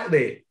that's out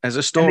there. There's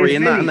a story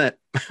in that, isn't it?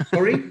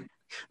 Sorry?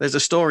 There's a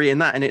story in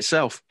that in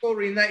itself.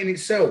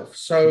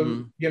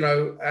 So,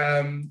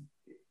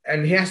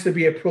 and he has to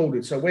be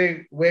applauded. So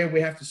where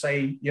we have to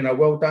say,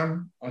 well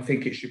done, I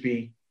think it should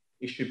be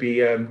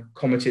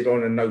commented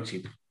on and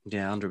noted.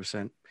 Yeah,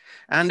 100%.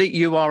 Andy,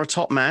 you are a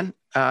top man,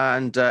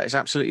 and it's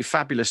absolutely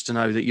fabulous to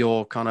know that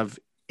you're kind of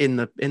in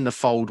the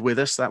fold with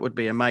us. That would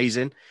be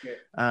amazing.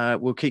 Yeah.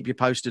 We'll keep you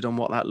posted on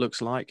what that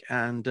looks like,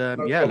 and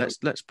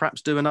let's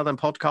perhaps do another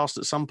podcast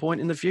at some point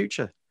in the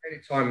future.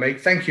 Anytime,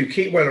 mate. Thank you.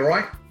 Keep well, all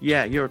right?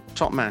 Yeah, you're a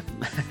top man.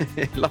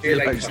 Love you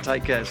loads.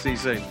 Take care. See you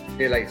soon.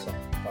 See you later.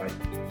 Bye.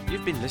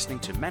 You've been listening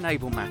to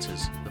Menable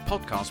Matters, the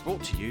podcast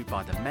brought to you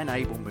by the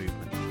Menable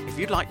Movement. If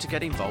you'd like to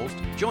get involved,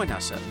 join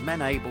us at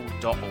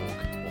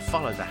menable.org or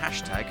follow the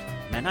hashtag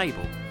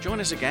Menable. Join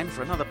us again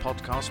for another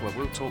podcast where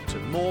we'll talk to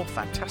more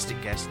fantastic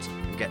guests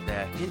and get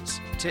their hints,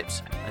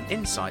 tips and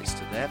insights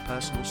to their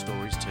personal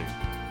stories too.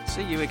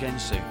 See you again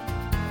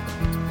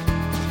soon.